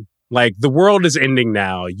time. Like, the world is ending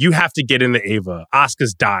now. You have to get in the Eva.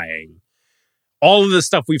 Asuka's dying. All of the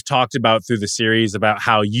stuff we've talked about through the series about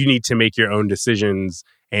how you need to make your own decisions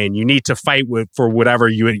and you need to fight for whatever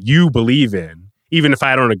you believe in, even if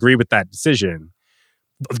I don't agree with that decision.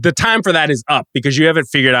 The time for that is up because you haven't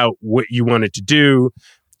figured out what you wanted to do.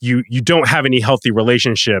 You don't have any healthy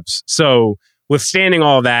relationships. So withstanding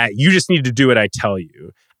all that, you just need to do what I tell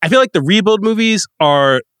you. I feel like the rebuild movies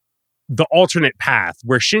are the alternate path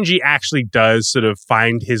where Shinji actually does sort of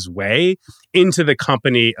find his way into the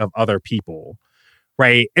company of other people.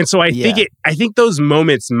 Right. And so I think those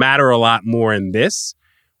moments matter a lot more in this,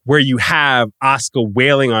 where you have Asuka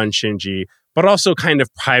wailing on Shinji, but also kind of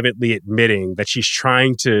privately admitting that she's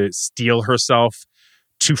trying to steel herself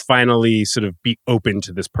to finally sort of be open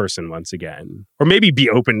to this person once again, or maybe be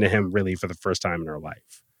open to him really for the first time in her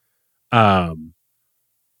life.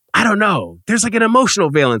 I don't know. There's like an emotional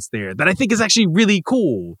valence there that I think is actually really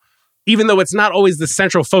cool, even though it's not always the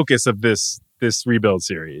central focus of this rebuild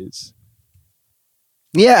series.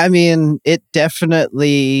 Yeah, I mean, it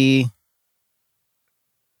definitely,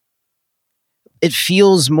 it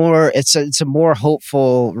feels more, it's a more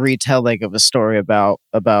hopeful retelling of a story about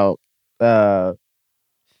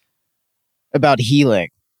healing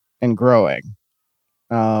and growing.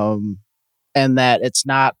 And that it's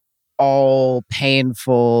not all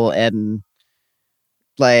painful, and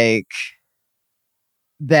like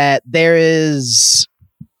that there is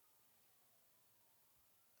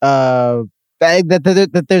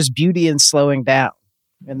that there's beauty in slowing down,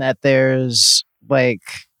 and that there's like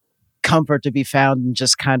comfort to be found in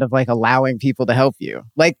just kind of like allowing people to help you.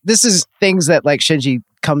 Like, this is things that like Shinji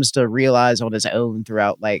comes to realize on his own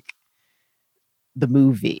throughout like the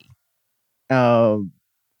movie.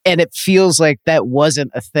 And it feels like that wasn't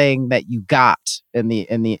a thing that you got in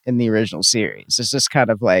the original series. It's just kind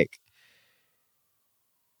of like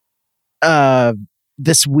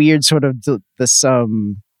this weird sort of this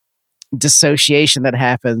dissociation that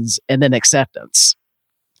happens, and then acceptance.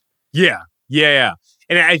 Yeah.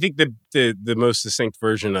 And I think the most succinct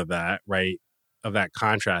version of that, right, of that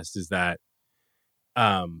contrast is that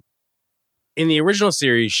in the original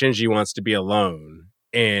series, Shinji wants to be alone.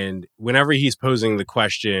 And whenever he's posing the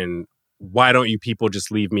question, why don't you people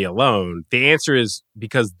just leave me alone? The answer is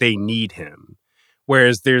because they need him.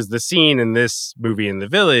 Whereas there's the scene in this movie in the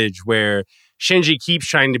village where Shinji keeps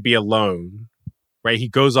trying to be alone, right? He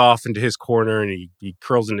goes off into his corner and he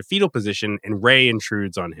curls into fetal position, and Rei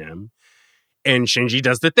intrudes on him. And Shinji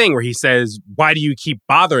does the thing where he says, why do you keep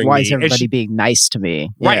bothering me? Why is everybody being nice to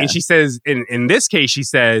me? Right. Yeah. And she says, in this case, she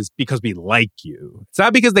says, because we like you. It's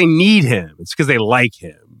not because they need him. It's because they like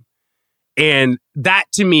him. And that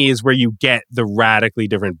to me is where you get the radically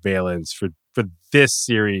different valence for this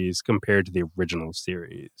series compared to the original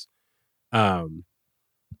series.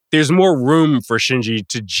 There's more room for Shinji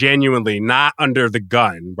to genuinely not under the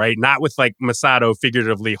gun, right? Not with like Masato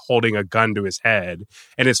figuratively holding a gun to his head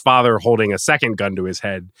and his father holding a second gun to his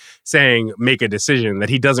head saying, make a decision that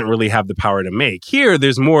he doesn't really have the power to make. Here,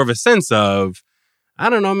 there's more of a sense of, I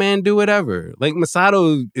don't know, man, do whatever. Like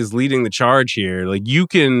Masato is leading the charge here. Like you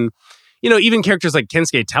can, even characters like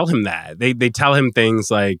Kensuke tell him that. They tell him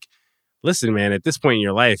things like, listen, man, at this point in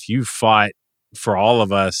your life, you fought for all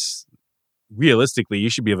of us. Realistically, you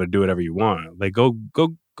should be able to do whatever you want. Like go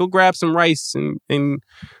grab some rice and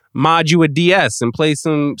mod you a DS and play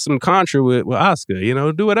some Contra with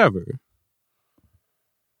Asuka, do whatever.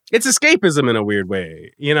 It's escapism in a weird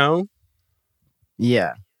way,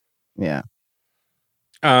 Yeah.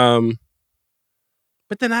 But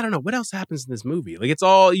then I don't know what else happens in this movie. Like it's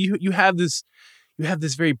all you have this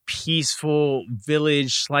very peaceful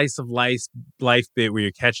village slice of life bit where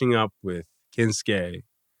you're catching up with Kensuke,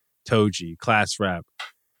 Toji, class rep.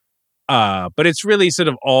 But it's really sort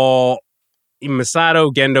of all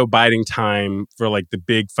Masato Gendo biding time for like the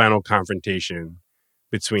big final confrontation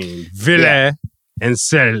between Ville and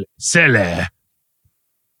Selle.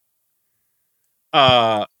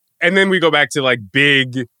 And then we go back to like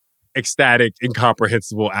big, ecstatic,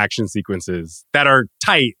 incomprehensible action sequences that are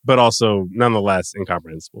tight, but also nonetheless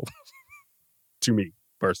incomprehensible to me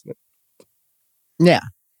personally. Yeah.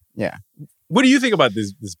 What do you think about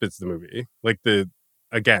this bits of the movie? Like the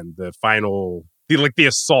final, the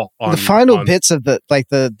assault on the final bits of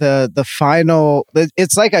the final.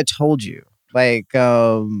 It's like I told you, like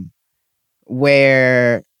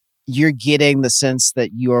where you're getting the sense that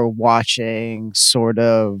you're watching sort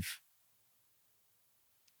of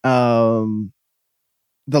the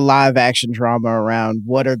live action drama around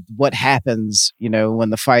what happens, when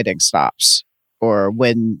the fighting stops, or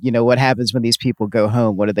when what happens when these people go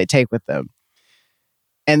home. What do they take with them?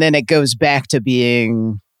 And then it goes back to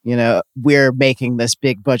being, we're making this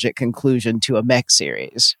big budget conclusion to a mech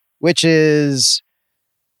series, which is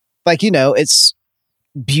like, it's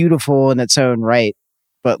beautiful in its own right.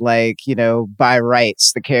 But like, by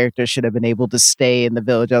rights, the character should have been able to stay in the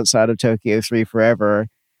village outside of Tokyo 3 forever.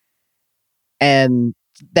 And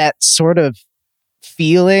that sort of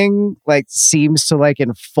feeling like seems to like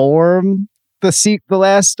inform the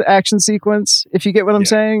last action sequence, if you get what I'm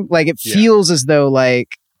saying. Like it feels as though like,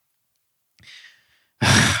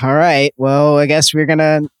 all right, well, I guess we're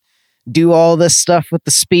gonna do all this stuff with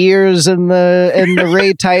the spears and the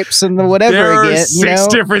raid types and the whatever there again. Are six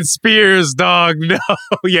different spears, dog. No,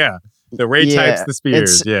 yeah, the raid types, the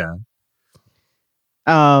spears, yeah.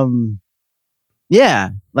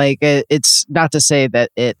 Like it's not to say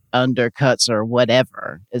that it undercuts or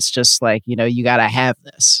whatever. It's just like you gotta have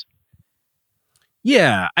this.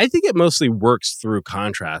 Yeah, I think it mostly works through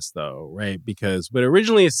contrast, though, right? Because what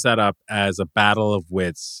originally is set up as a battle of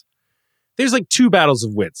wits, there's like two battles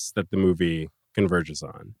of wits that the movie converges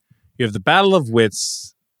on. You have the battle of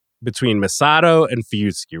wits between Masato and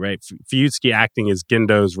Fuyutsuki, right? Fuyutsuki acting as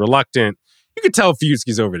Gendo's reluctant. You could tell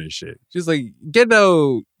Fuyutsuki's over this shit. Just like,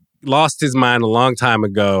 Gendo lost his mind a long time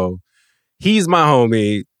ago. He's my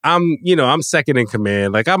homie. I'm second in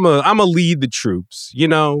command. Like, I'm a lead the troops,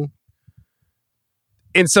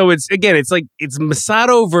 And so it's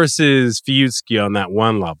Masato versus Fuyutsuki on that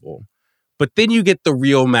one level. But then you get the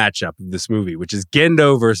real matchup of this movie, which is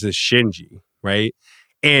Gendo versus Shinji, right?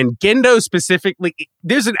 And Gendo specifically,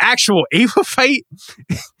 there's an actual Eva fight.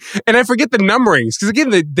 And I forget the numberings. Because again,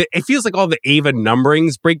 it feels like all the Eva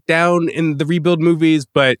numberings break down in the Rebuild movies.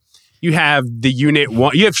 But you have the Unit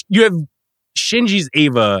 1. You have Shinji's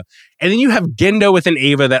Eva, and then you have Gendo with an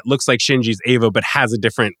Eva that looks like Shinji's Eva but has a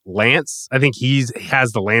different lance. I think he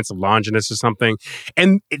has the Lance of Longinus or something.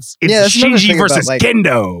 And it's Shinji versus about,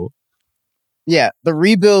 Gendo. Yeah, the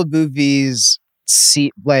Rebuild movies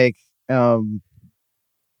because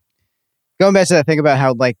going back to that thing about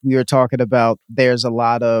how, like, we were talking about, there's a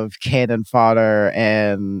lot of cannon fodder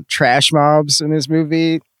and trash mobs in this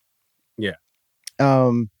movie. Yeah.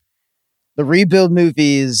 The rebuild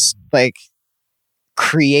movies, like,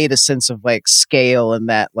 create a sense of, like, scale, and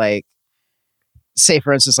that, like, say,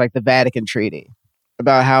 for instance, like the Vatican Treaty,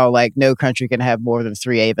 about how, like, no country can have more than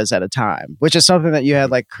 3 Avas at a time, which is something that you had,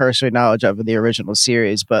 like, cursory knowledge of in the original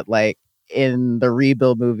series. But, like, in the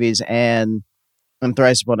rebuild movies and in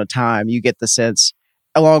Thrice Upon a Time, you get the sense,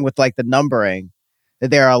 along with, like, the numbering,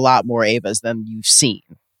 that there are a lot more Avas than you've seen,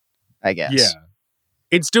 I guess. Yeah.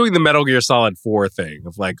 It's doing the Metal Gear Solid 4 thing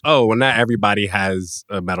of, like, oh, well, not everybody has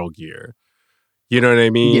a Metal Gear. You know what I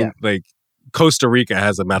mean? Yeah. Like, Costa Rica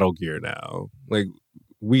has a Metal Gear now. Like,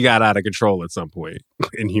 we got out of control at some point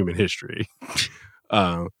in human history.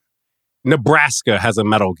 Nebraska has a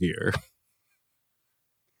Metal Gear.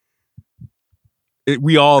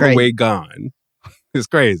 We all Great. the way gone. It's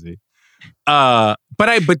crazy. But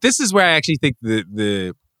this is where I actually think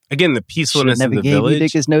the peacefulness in the village. Never gave you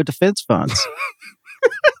niggas no defense funds.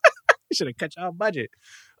 Should have cut y'all budget.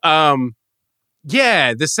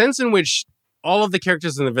 Yeah, the sense in which all of the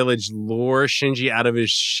characters in the village lure Shinji out of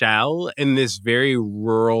his shell in this very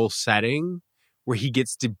rural setting where he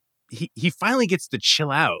finally gets to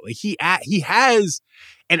chill out. Like, he has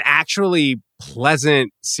an actually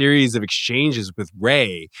pleasant series of exchanges with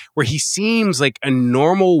Rei where he seems like a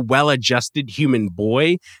normal, well-adjusted human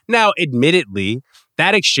boy. Now, admittedly,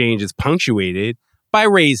 that exchange is punctuated by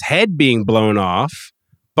Rei's head being blown off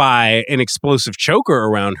by an explosive choker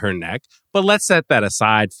around her neck. But let's set that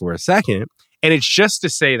aside for a second. And it's just to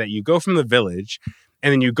say that you go from the village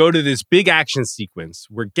and then you go to this big action sequence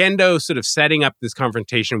where Gendo, sort of setting up this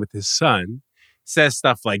confrontation with his son, says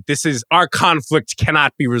stuff like, this is, our conflict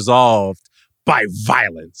cannot be resolved by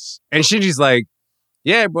violence. And Shinji's like,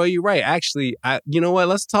 yeah, bro, you're right. Actually, you know what?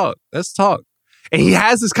 Let's talk. And he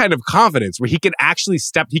has this kind of confidence where he can actually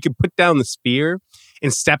he can put down the spear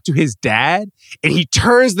and step to his dad. And he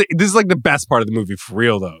turns this is like the best part of the movie for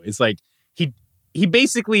real, though. It's like, he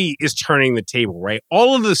basically is turning the table, right?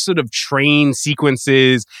 All of the sort of train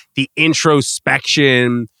sequences, the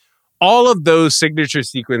introspection, all of those signature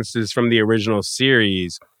sequences from the original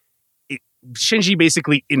series, Shinji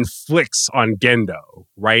basically inflicts on Gendo,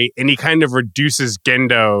 right? And he kind of reduces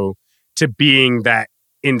Gendo to being that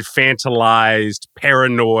infantilized,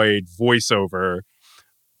 paranoid voiceover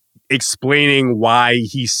explaining why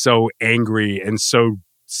he's so angry and so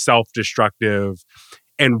self-destructive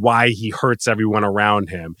and why he hurts everyone around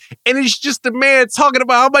him. And it's just a man talking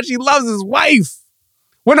about how much he loves his wife.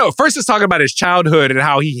 Well, no, first it's talking about his childhood and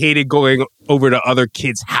how he hated going over to other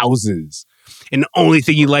kids' houses. And the only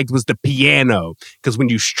thing he liked was the piano. Because when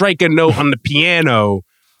you strike a note on the piano,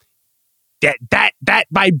 that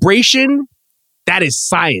vibration, that is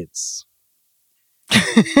science.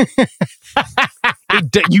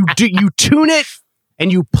 You tune it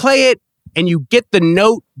and you play it and you get the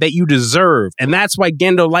note that you deserve. And that's why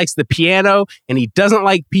Gendo likes the piano, and he doesn't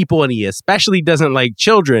like people, and he especially doesn't like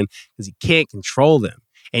children because he can't control them.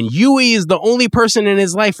 And Yui is the only person in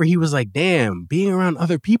his life where he was like, damn, being around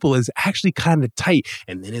other people is actually kind of tight.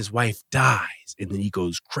 And then his wife dies, and then he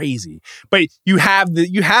goes crazy. But you have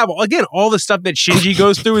again, all the stuff that Shinji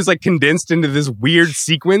goes through is like condensed into this weird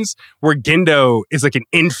sequence where Gendo is like an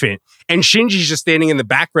infant, and Shinji's just standing in the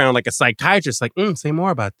background like a psychiatrist, like, say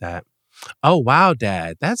more about that. Oh, wow,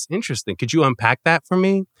 Dad, that's interesting. Could you unpack that for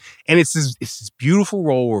me? And it's this beautiful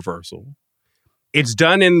role reversal. It's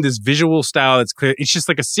done in this visual style that's clear. It's just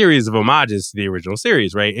like a series of homages to the original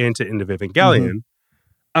series, right? And to End of Evangelion.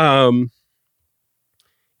 Mm-hmm.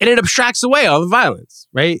 And it abstracts away all the violence,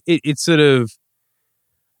 right? It's sort of...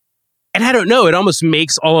 And I don't know, it almost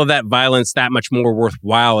makes all of that violence that much more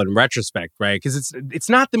worthwhile in retrospect, right? Because it's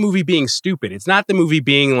not the movie being stupid. It's not the movie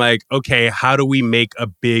being like, okay, how do we make a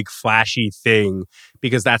big flashy thing?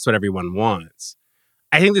 Because that's what everyone wants.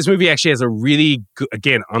 I think this movie actually has a really good,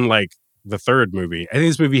 again, unlike the third movie, I think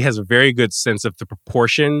this movie has a very good sense of the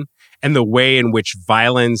proportion and the way in which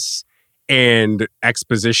violence and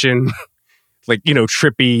exposition, like,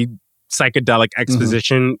 trippy psychedelic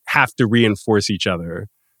exposition have to reinforce each other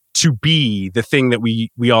to be the thing that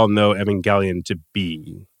we all know Evangelion to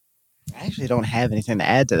be. I actually don't have anything to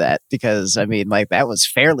add to that because, I mean, like, that was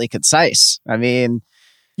fairly concise. I mean...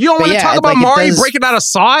 You don't want to talk about Mari breaking out a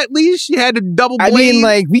saw at least? You had to double blade? I mean,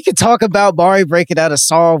 like, we could talk about Mari breaking out a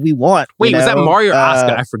saw if we want. Wait, was that Mari or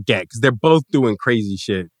Asuka? I forget, because they're both doing crazy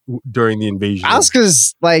shit during the invasion.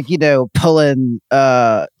 Asuka's, like, pulling,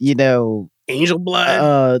 angel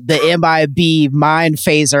blood, the MIB mind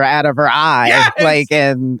phaser out of her eye, yes! Like,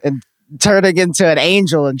 and turning into an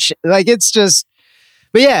angel and shit. Like, it's just,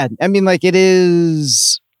 But yeah, I mean, like, it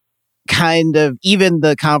is kind of, even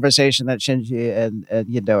the conversation that Shinji and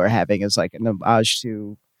Yendo are having is like an homage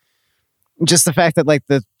to just the fact that, like,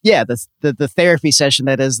 the therapy session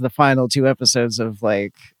that is the final 2 episodes of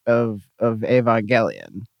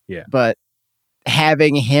Evangelion. Yeah. But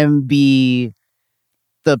having him be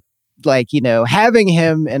having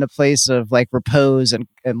him in a place of like repose and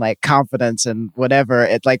like confidence and whatever,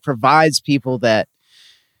 it like provides people that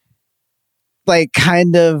like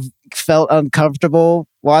kind of felt uncomfortable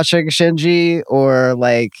watching Shinji, or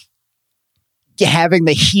like having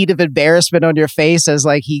the heat of embarrassment on your face as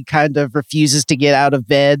like he kind of refuses to get out of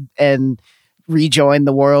bed and rejoin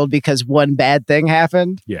the world because one bad thing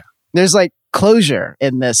happened. Yeah. There's like closure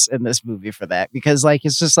in this movie for that, because like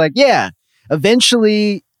it's just like, yeah,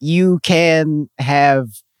 eventually you can have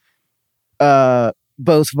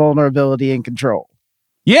both vulnerability and control.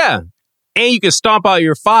 Yeah. And you can stomp out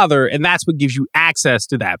your father, and that's what gives you access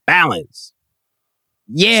to that balance.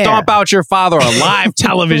 Yeah. Stomp out your father on live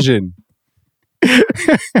television.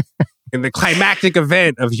 In the climactic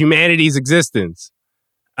event of humanity's existence.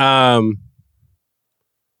 Yeah,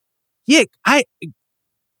 I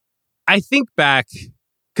think back,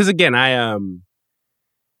 because again,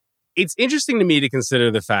 it's interesting to me to consider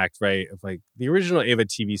the fact, right, of like the original Eva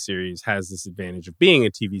TV series has this advantage of being a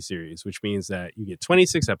TV series, which means that you get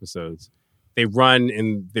 26 episodes. They run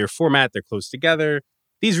in their format. They're close together.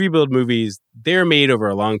 These rebuild movies, they're made over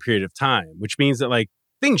a long period of time, which means that like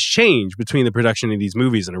things change between the production of these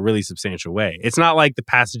movies in a really substantial way. It's not like the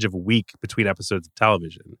passage of a week between episodes of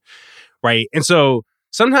television, right? And so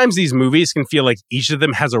sometimes these movies can feel like each of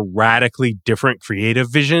them has a radically different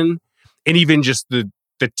creative vision, and even just the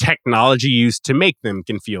technology used to make them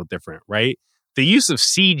can feel different, right? The use of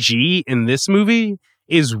CG in this movie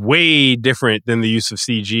is way different than the use of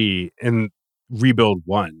CG in Rebuild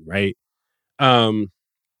 1, right? And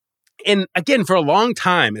again, for a long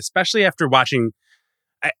time, especially after watching,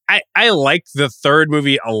 I liked the third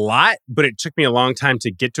movie a lot, but it took me a long time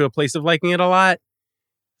to get to a place of liking it a lot.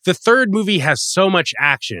 The third movie has so much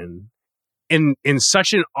action in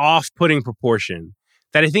such an off-putting proportion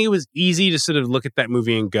that I think it was easy to sort of look at that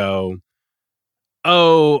movie and go,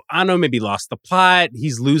 oh, Anno maybe lost the plot.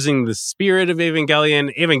 He's losing the spirit of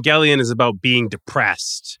Evangelion. Evangelion is about being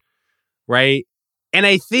depressed, right? And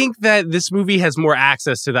I think that this movie has more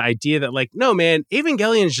access to the idea that, like, no, man,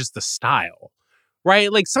 Evangelion is just the style,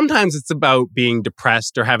 right? Like, sometimes it's about being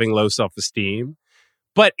depressed or having low self-esteem,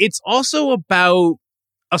 but it's also about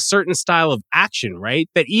a certain style of action, right?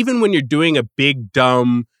 That even when you're doing a big,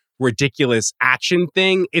 dumb, ridiculous action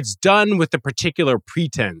thing, it's done with a particular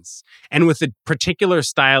pretense and with a particular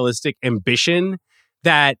stylistic ambition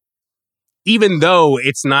that, even though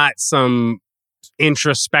it's not some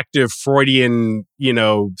introspective Freudian,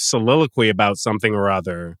 soliloquy about something or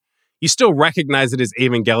other, you still recognize it as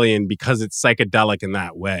Evangelion because it's psychedelic in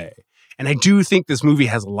that way. And I do think this movie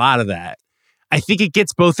has a lot of that. I think it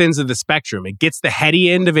gets both ends of the spectrum. It gets the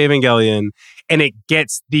heady end of Evangelion, and it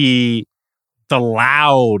gets the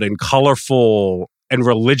loud and colorful and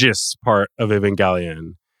religious part of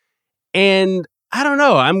Evangelion. And I don't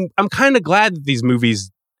know, I'm kind of glad that these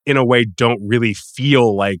movies in a way don't really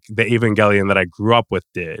feel like the Evangelion that I grew up with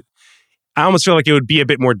did. I almost feel like it would be a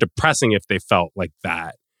bit more depressing if they felt like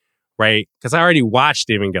that, right? Because I already watched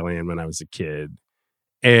Evangelion when I was a kid,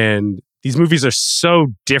 and these movies are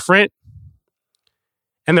so different,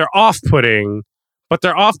 and they're off-putting, but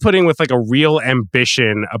they're off-putting with like a real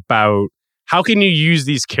ambition about how can you use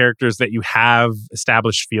these characters that you have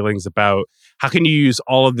established feelings about? How can you use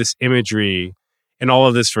all of this imagery and all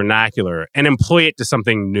of this vernacular and employ it to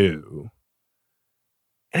something new?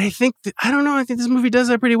 And I think I think this movie does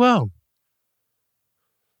that pretty well.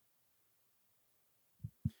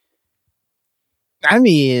 I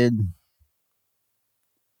mean,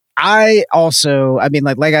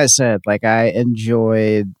 like I said, like I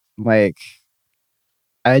enjoyed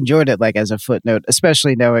it like as a footnote,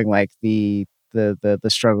 especially knowing like the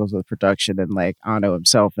struggles with production and like Anno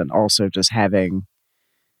himself, and also just having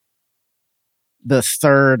the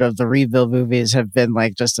third of the rebuild movies have been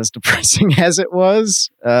like just as depressing as it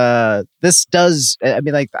was. This does,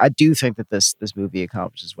 I do think that this movie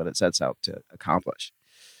accomplishes what it sets out to accomplish.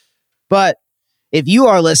 But if you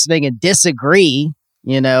are listening and disagree,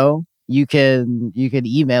 you can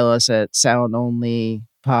email us at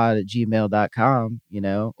soundonlypod@gmail.com,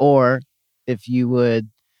 or if you would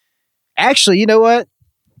actually, you know what?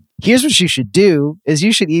 Here's what you should do is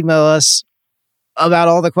you should email us about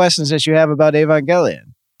all the questions that you have about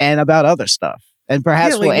Evangelion and about other stuff. And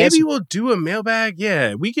perhaps maybe we'll do a mailbag.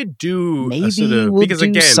 Yeah, we could do we'll do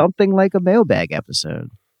again, something like a mailbag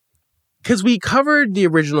episode. because we covered the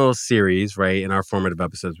original series, right, in our formative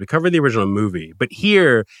episodes. We covered the original movie. But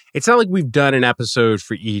here, it's not like we've done an episode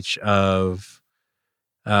for each of...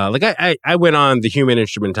 I went on the Human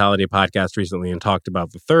Instrumentality podcast recently and talked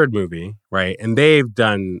about the third movie, right? And they've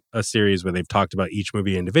done a series where they've talked about each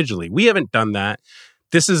movie individually. We haven't done that.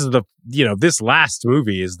 This is this last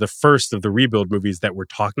movie is the first of the Rebuild movies that we're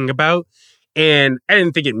talking about. And I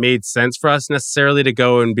didn't think it made sense for us necessarily to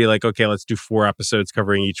go and be like, okay, let's do 4 episodes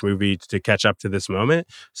covering each movie to catch up to this moment.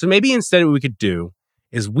 So maybe instead what we could do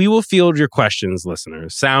is we will field your questions,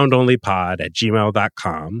 listeners,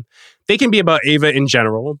 soundonlypod@gmail.com. They can be about Ava in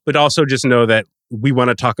general, but also just know that we want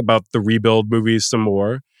to talk about the Rebuild movies some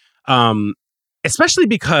more. Especially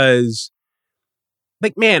because,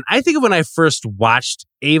 like, man, I think of when I first watched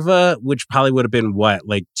Ava, which probably would have been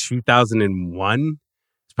 2001?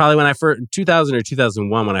 It's probably when 2000 or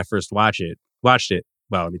 2001 when I first watched it. Well,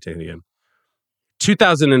 let me take it again.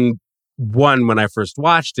 2001 when I first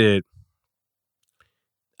watched it.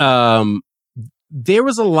 There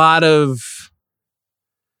was a lot of...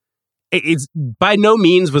 It's by no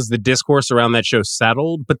means was the discourse around that show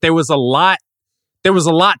settled, but there was a lot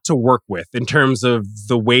to work with in terms of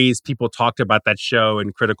the ways people talked about that show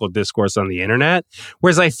and critical discourse on the internet.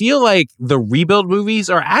 Whereas I feel like the Rebuild movies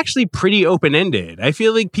are actually pretty open-ended. I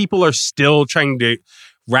feel like people are still trying to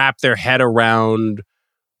wrap their head around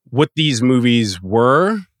what these movies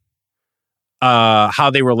were, how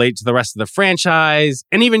they relate to the rest of the franchise,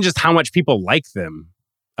 and even just how much people like them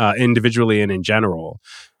individually and in general.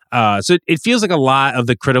 So it feels like a lot of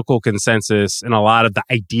the critical consensus and a lot of the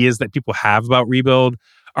ideas that people have about Rebuild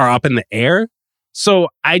are up in the air. So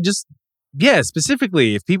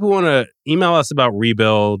specifically, if people want to email us about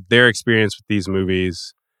Rebuild, their experience with these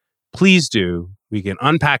movies, please do. We can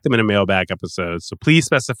unpack them in a mailbag episode. So please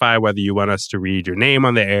specify whether you want us to read your name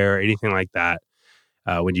on the air or anything like that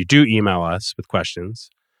when you do email us with questions.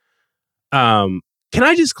 Can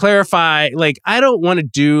I just clarify, I don't want to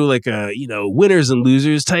do a, winners and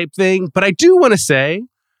losers type thing, but I do want to say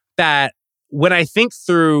that when I think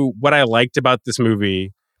through what I liked about this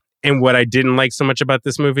movie and what I didn't like so much about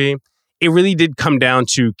this movie, it really did come down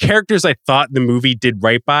to characters I thought the movie did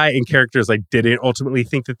right by and characters I didn't ultimately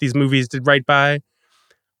think that these movies did right by.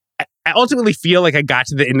 I ultimately feel like I got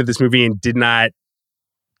to the end of this movie and did not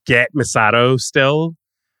get Misato still.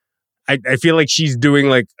 I feel like she's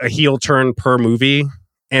doing a heel turn per movie.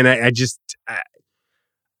 And I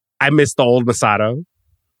miss the old Misato.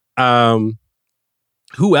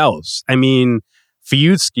 Who else? I mean,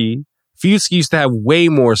 Fuyutsuki. Fuyutsuki used to have way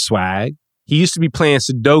more swag. He used to be playing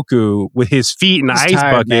Sudoku with his feet in the ice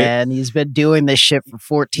bucket. Man, he's been doing this shit for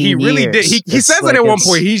 14 years. He really did. He says that at one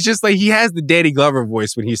point. He's just he has the Danny Glover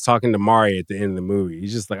voice when he's talking to Mari at the end of the movie.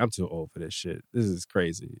 He's just I'm too old for this shit. This is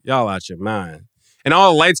crazy. Y'all out your mind. And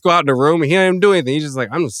all the lights go out in the room and he don't even do anything. He's just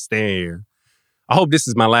I'm just staying here. I hope this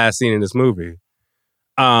is my last scene in this movie.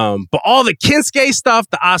 But all the Kensuke stuff,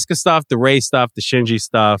 the Asuka stuff, the Rei stuff, the Shinji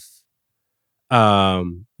stuff.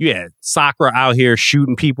 Sakura out here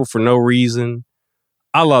shooting people for no reason.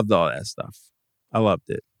 I loved all that stuff. I loved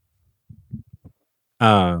it.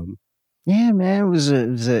 Yeah, man,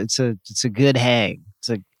 it's a good hang.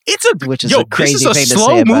 This is a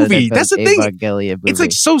slow movie. That's the thing.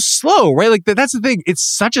 It's so slow, right? That's the thing. It's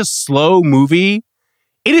such a slow movie.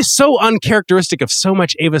 It is so uncharacteristic of so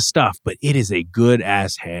much Ava stuff, but it is a good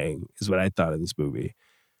ass hang, is what I thought of this movie.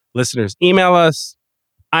 Listeners, email us.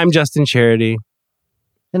 I'm Justin Charity.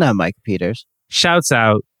 And I'm Mike Peters. Shouts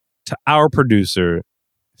out to our producer,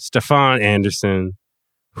 Stefan Anderson,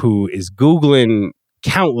 who is Googling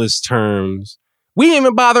countless terms. We didn't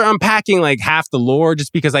even bother unpacking half the lore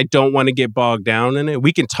just because I don't want to get bogged down in it.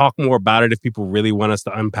 We can talk more about it if people really want us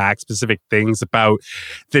to unpack specific things about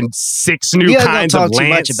the 6 new kinds of lance. Too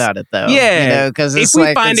much about it though. Yeah, because if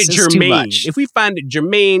we find it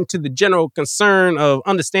germane to the general concern of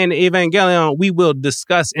understanding Evangelion, we will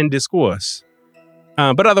discuss and discourse.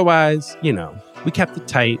 But otherwise, we kept it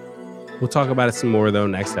tight. We'll talk about it some more though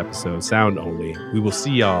next episode. Sound only. We will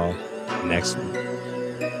see y'all next week.